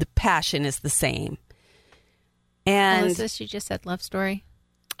 the passion is the same. And Melissa, she just said love story.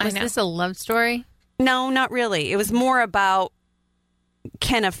 I Was know. this a love story? no, not really. It was more about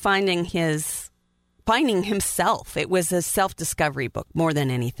Kenneth finding himself. It was a self-discovery book more than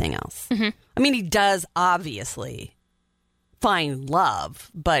anything else. Mm-hmm. I mean, he does obviously find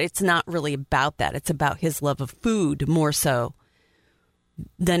love, but it's not really about that. It's about his love of food more so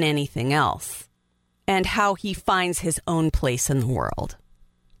than anything else and how he finds his own place in the world.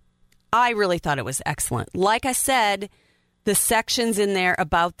 I really thought it was excellent. Like I said, the sections in there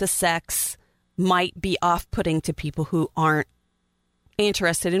about the sex might be off-putting to people who aren't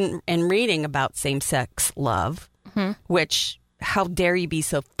interested in reading about same-sex love, which, how dare you be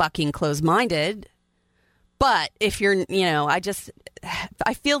so fucking close-minded? But if you're,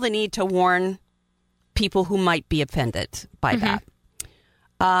 I feel the need to warn people who might be offended by that.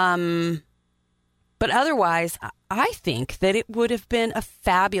 But otherwise, I think that it would have been a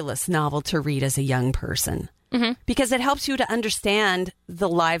fabulous novel to read as a young person because it helps you to understand the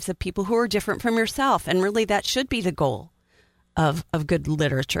lives of people who are different from yourself. And really, that should be the goal of good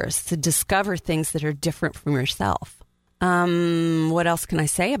literature, is to discover things that are different from yourself. What else can I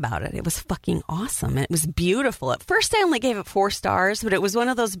say about it? It was fucking awesome. And it was beautiful. At first, I only gave it 4 stars, but it was one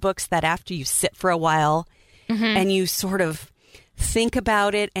of those books that after you sit for a while and you sort of think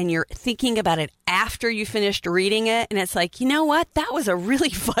about it and you're thinking about it after you finished reading it. And it's like, you know what? That was a really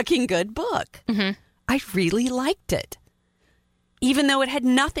fucking good book. I really liked it, even though it had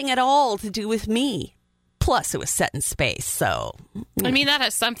nothing at all to do with me. Plus, it was set in space, so... I mean, that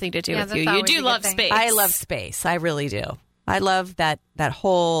has something to do with that's you. You always a do good love thing. space. I love space. I really do. I love that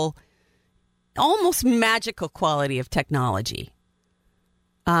whole almost magical quality of technology.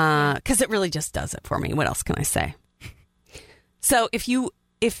 Because it really just does it for me. What else can I say? So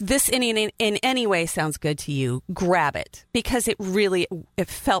if this in any way sounds good to you, grab it. Because it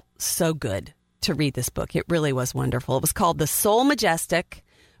felt so good to read this book. It really was wonderful. It was called The Soul Majestic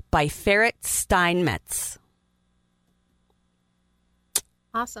by Ferret Steinmetz.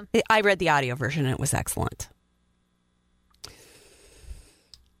 Awesome. I read the audio version and it was excellent.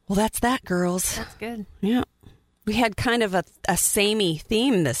 Well, that's that, girls. That's good. Yeah. We had kind of a samey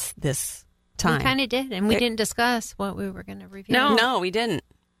theme this time. We kind of did, and we didn't discuss what we were going to review. No, we didn't.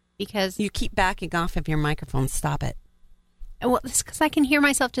 Because You keep backing off of your microphone. Stop it. well, it's because I can hear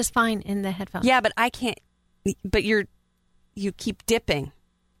myself just fine in the headphones. Yeah, but I can't. But you keep dipping.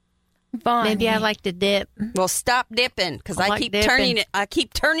 Vaughn. Maybe I like to dip. Well, stop dipping because I I like keep dipping. turning it. I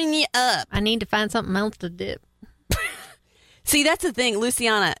keep turning you up. I need to find something else to dip. See, that's the thing,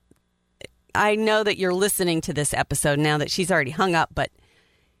 Luciana. I know that you're listening to this episode now that she's already hung up, but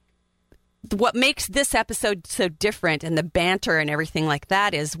what makes this episode so different and the banter and everything like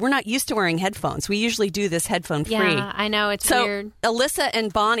that is we're not used to wearing headphones. We usually do this headphone free. Yeah, I know. It's So weird. Alyssa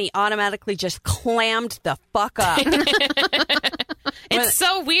and Bonnie automatically just clammed the fuck up It's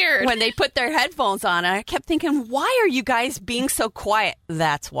so weird. when they put their headphones on. And I kept thinking, why are you guys being so quiet?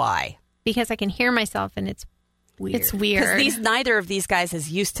 That's why. Because I can hear myself, and it's weird. It's Because weird. neither of these guys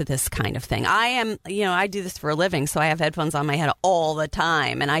is used to this kind of thing. I am, I do this for a living, so I have headphones on my head all the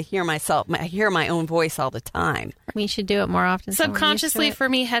time, and I hear I hear my own voice all the time. We should do it more often. so we're used to Subconsciously, it. for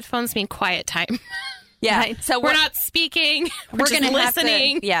me, headphones mean quiet time. Yeah, Right. so We're not speaking. We're just gonna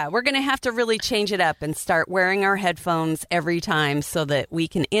listening. we're gonna have to really change it up and start wearing our headphones every time so that we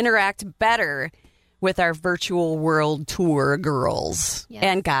can interact better with our virtual world tour girls Yes.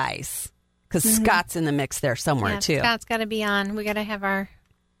 and guys. Because Scott's in the mix there somewhere Yeah, too. Scott's got to be on. We got to have our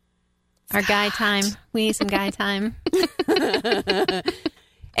guy time. We need some guy time.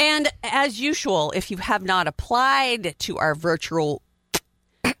 And as usual, if you have not applied to our virtual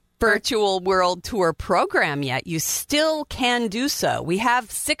world tour program yet, you still can do so. We have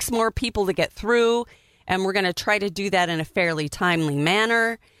 6 more people to get through, and we're going to try to do that in a fairly timely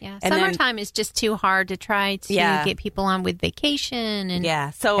manner. Yeah, And then- summertime is just too hard to try to Yeah. get people on with vacation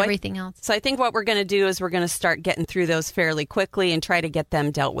and So everything else. So I think what we're going to do is we're going to start getting through those fairly quickly and try to get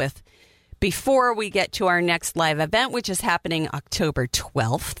them dealt with before we get to our next live event, which is happening October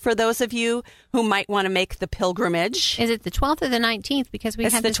 12th, for those of you who might want to make the pilgrimage. Is it the 12th or the 19th? Because we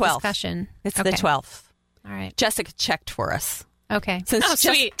had this discussion. It's the 12th. All right. Jessica checked for us. Okay. Since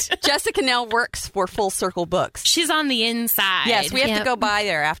sweet. Jessica now works for Full Circle Books. She's on the inside. Yes, we have to go by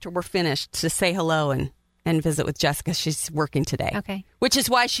there after we're finished to say hello and visit with Jessica. She's working today. Okay. Which is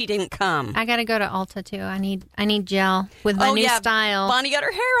why she didn't come. I got to go to Ulta too. I need gel with my new style. Bonnie got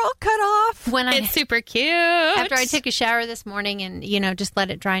her hair all cut off. It's super cute. After I took a shower this morning and, just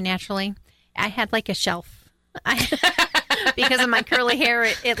let it dry naturally, I had like a shelf. Because of my curly hair,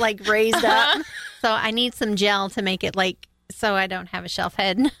 it like raised up. So I need some gel to make it so I don't have a shelf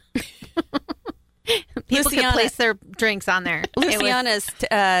head. People can place their drinks on there. Luciana's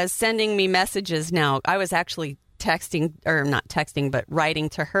sending me messages now. I was actually not texting, but writing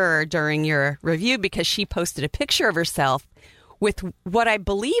to her during your review because she posted a picture of herself with what I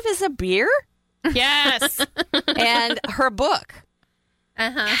believe is a beer. Yes. And her book.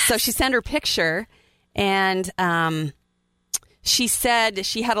 Uh-huh. So she sent her picture, and she said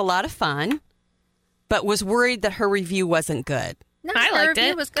she had a lot of fun, but was worried that her review wasn't good. No, I liked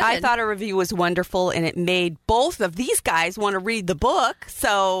it. Was good. I thought her review was wonderful, and it made both of these guys want to read the book.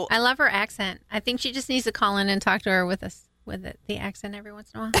 So I love her accent. I think she just needs to call in and talk to her with the accent every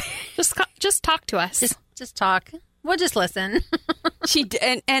once in a while. Just talk to us. Just talk. We'll just listen.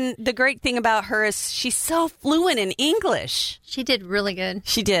 and the great thing about her is she's so fluent in English. She did really good.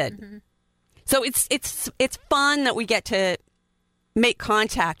 She did. Mm-hmm. So it's fun that we get to make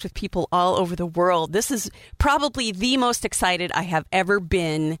contact with people all over the world. This is probably the most excited I have ever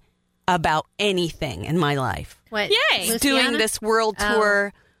been about anything in my life. What? Yay! Doing this world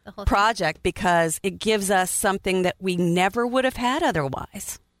tour project because it gives us something that we never would have had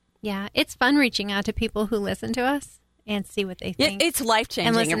otherwise. Yeah, it's fun reaching out to people who listen to us and see what they think. It's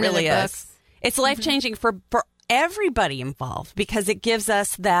life-changing. It really is. It's life-changing for everybody involved because it gives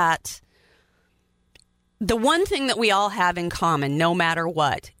us that... The one thing that we all have in common, no matter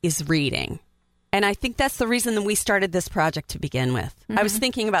what, is reading. And I think that's the reason that we started this project to begin with. Mm-hmm. I was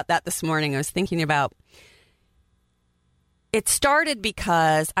thinking about that this morning. I was thinking about... It started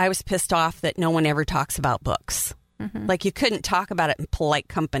because I was pissed off that no one ever talks about books. Mm-hmm. Like, you couldn't talk about it in polite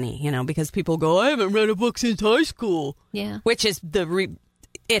company, because people go, I haven't read a book since high school. Yeah. Which is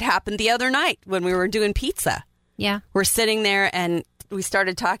it happened the other night when we were doing pizza. Yeah. We're sitting there and we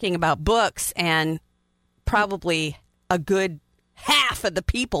started talking about books, and probably a good half of the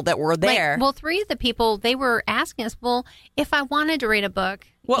people that were there. Three of the people, they were asking us, if I wanted to read a book,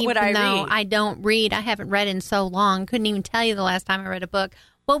 what would I read? I don't read. I haven't read in so long. Couldn't even tell you the last time I read a book.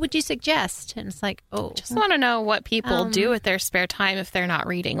 What would you suggest? And it's like, just want to know what people do with their spare time if they're not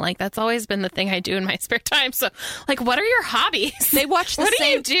reading. Like, that's always been the thing I do in my spare time. So, like, what are your hobbies? They watch the what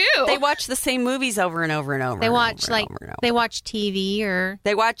same. do you do? They watch the same movies over and over and over. They watch they watch TV or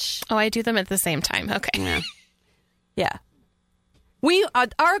they watch. Oh, I do them at the same time. Okay. Yeah.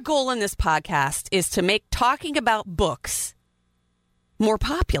 Our goal in this podcast is to make talking about books more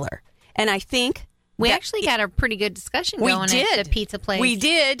popular, and I think. We actually got a pretty good discussion going at the pizza place. We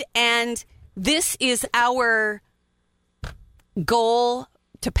did, and this is our goal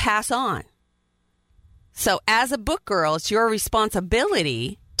to pass on. So as a book girl, it's your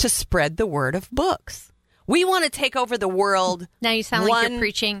responsibility to spread the word of books. We want to take over the world. Now you sound like you're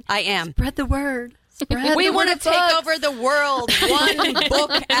preaching. I am. Spread the word. We want to take over the world one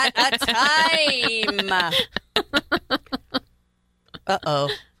book at a time. Uh-oh.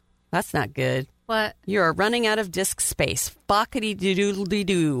 That's not good. What? You're running out of disk space.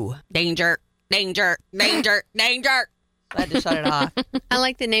 Bockety-doo-doo-doo. Danger, danger, danger, danger. I had to shut it off. I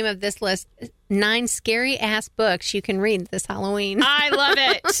like the name of this list. 9 scary-ass books you can read this Halloween. I love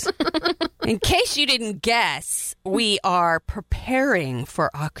it. In case you didn't guess, we are preparing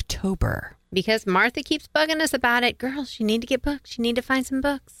for October. Because Martha keeps bugging us about it. Girls, you need to get books. You need to find some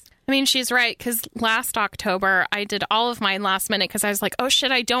books. I mean, she's right, because last October, I did all of mine last minute because I was like, oh,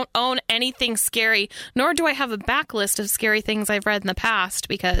 shit, I don't own anything scary, nor do I have a backlist of scary things I've read in the past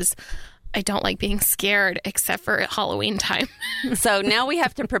because I don't like being scared except for at Halloween time. So now we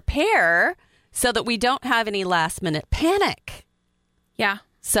have to prepare so that we don't have any last-minute panic. Yeah.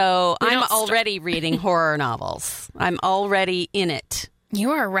 So I'm already reading horror novels. I'm already in it.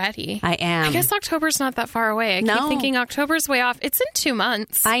 You are ready. I am. I guess October's not that far away. I keep thinking October's way off. It's in 2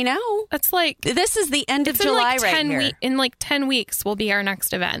 months. I know. It's like... This is the end of July right here. In like 10 weeks will be our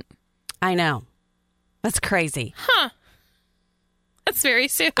next event. I know. That's crazy. Huh. That's very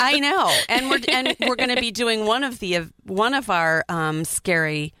soon. I know. And we're going to be doing one of our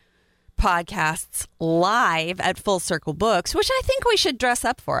scary podcasts live at Full Circle Books, which I think we should dress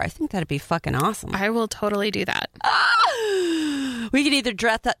up for. I think that'd be fucking awesome. I will totally do that. We can either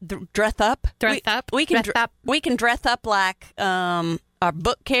dress up. We can dress up like our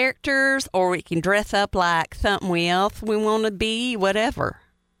book characters, or we can dress up like something else we want to be. Whatever.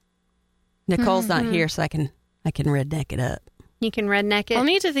 Nicole's not here, so I can redneck it up. You can redneck it. I'll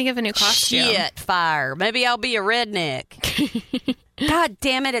need to think of a new costume. Shit, fire. Maybe I'll be a redneck. God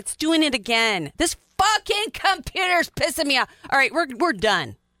damn it, it's doing it again. This fucking computer's pissing me off. All right, we're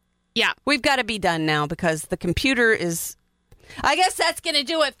done. Yeah. We've got to be done now because the computer is... I guess that's going to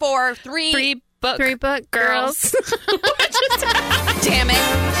do it for three book girls. Damn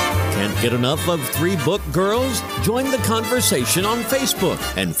it. Can't get enough of 3 Book Girls? Join the conversation on Facebook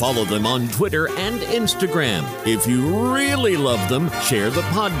and follow them on Twitter and Instagram. If you really love them, share the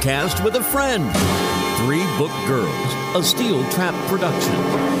podcast with a friend. 3 Book Girls, a Steel Trap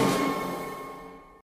production.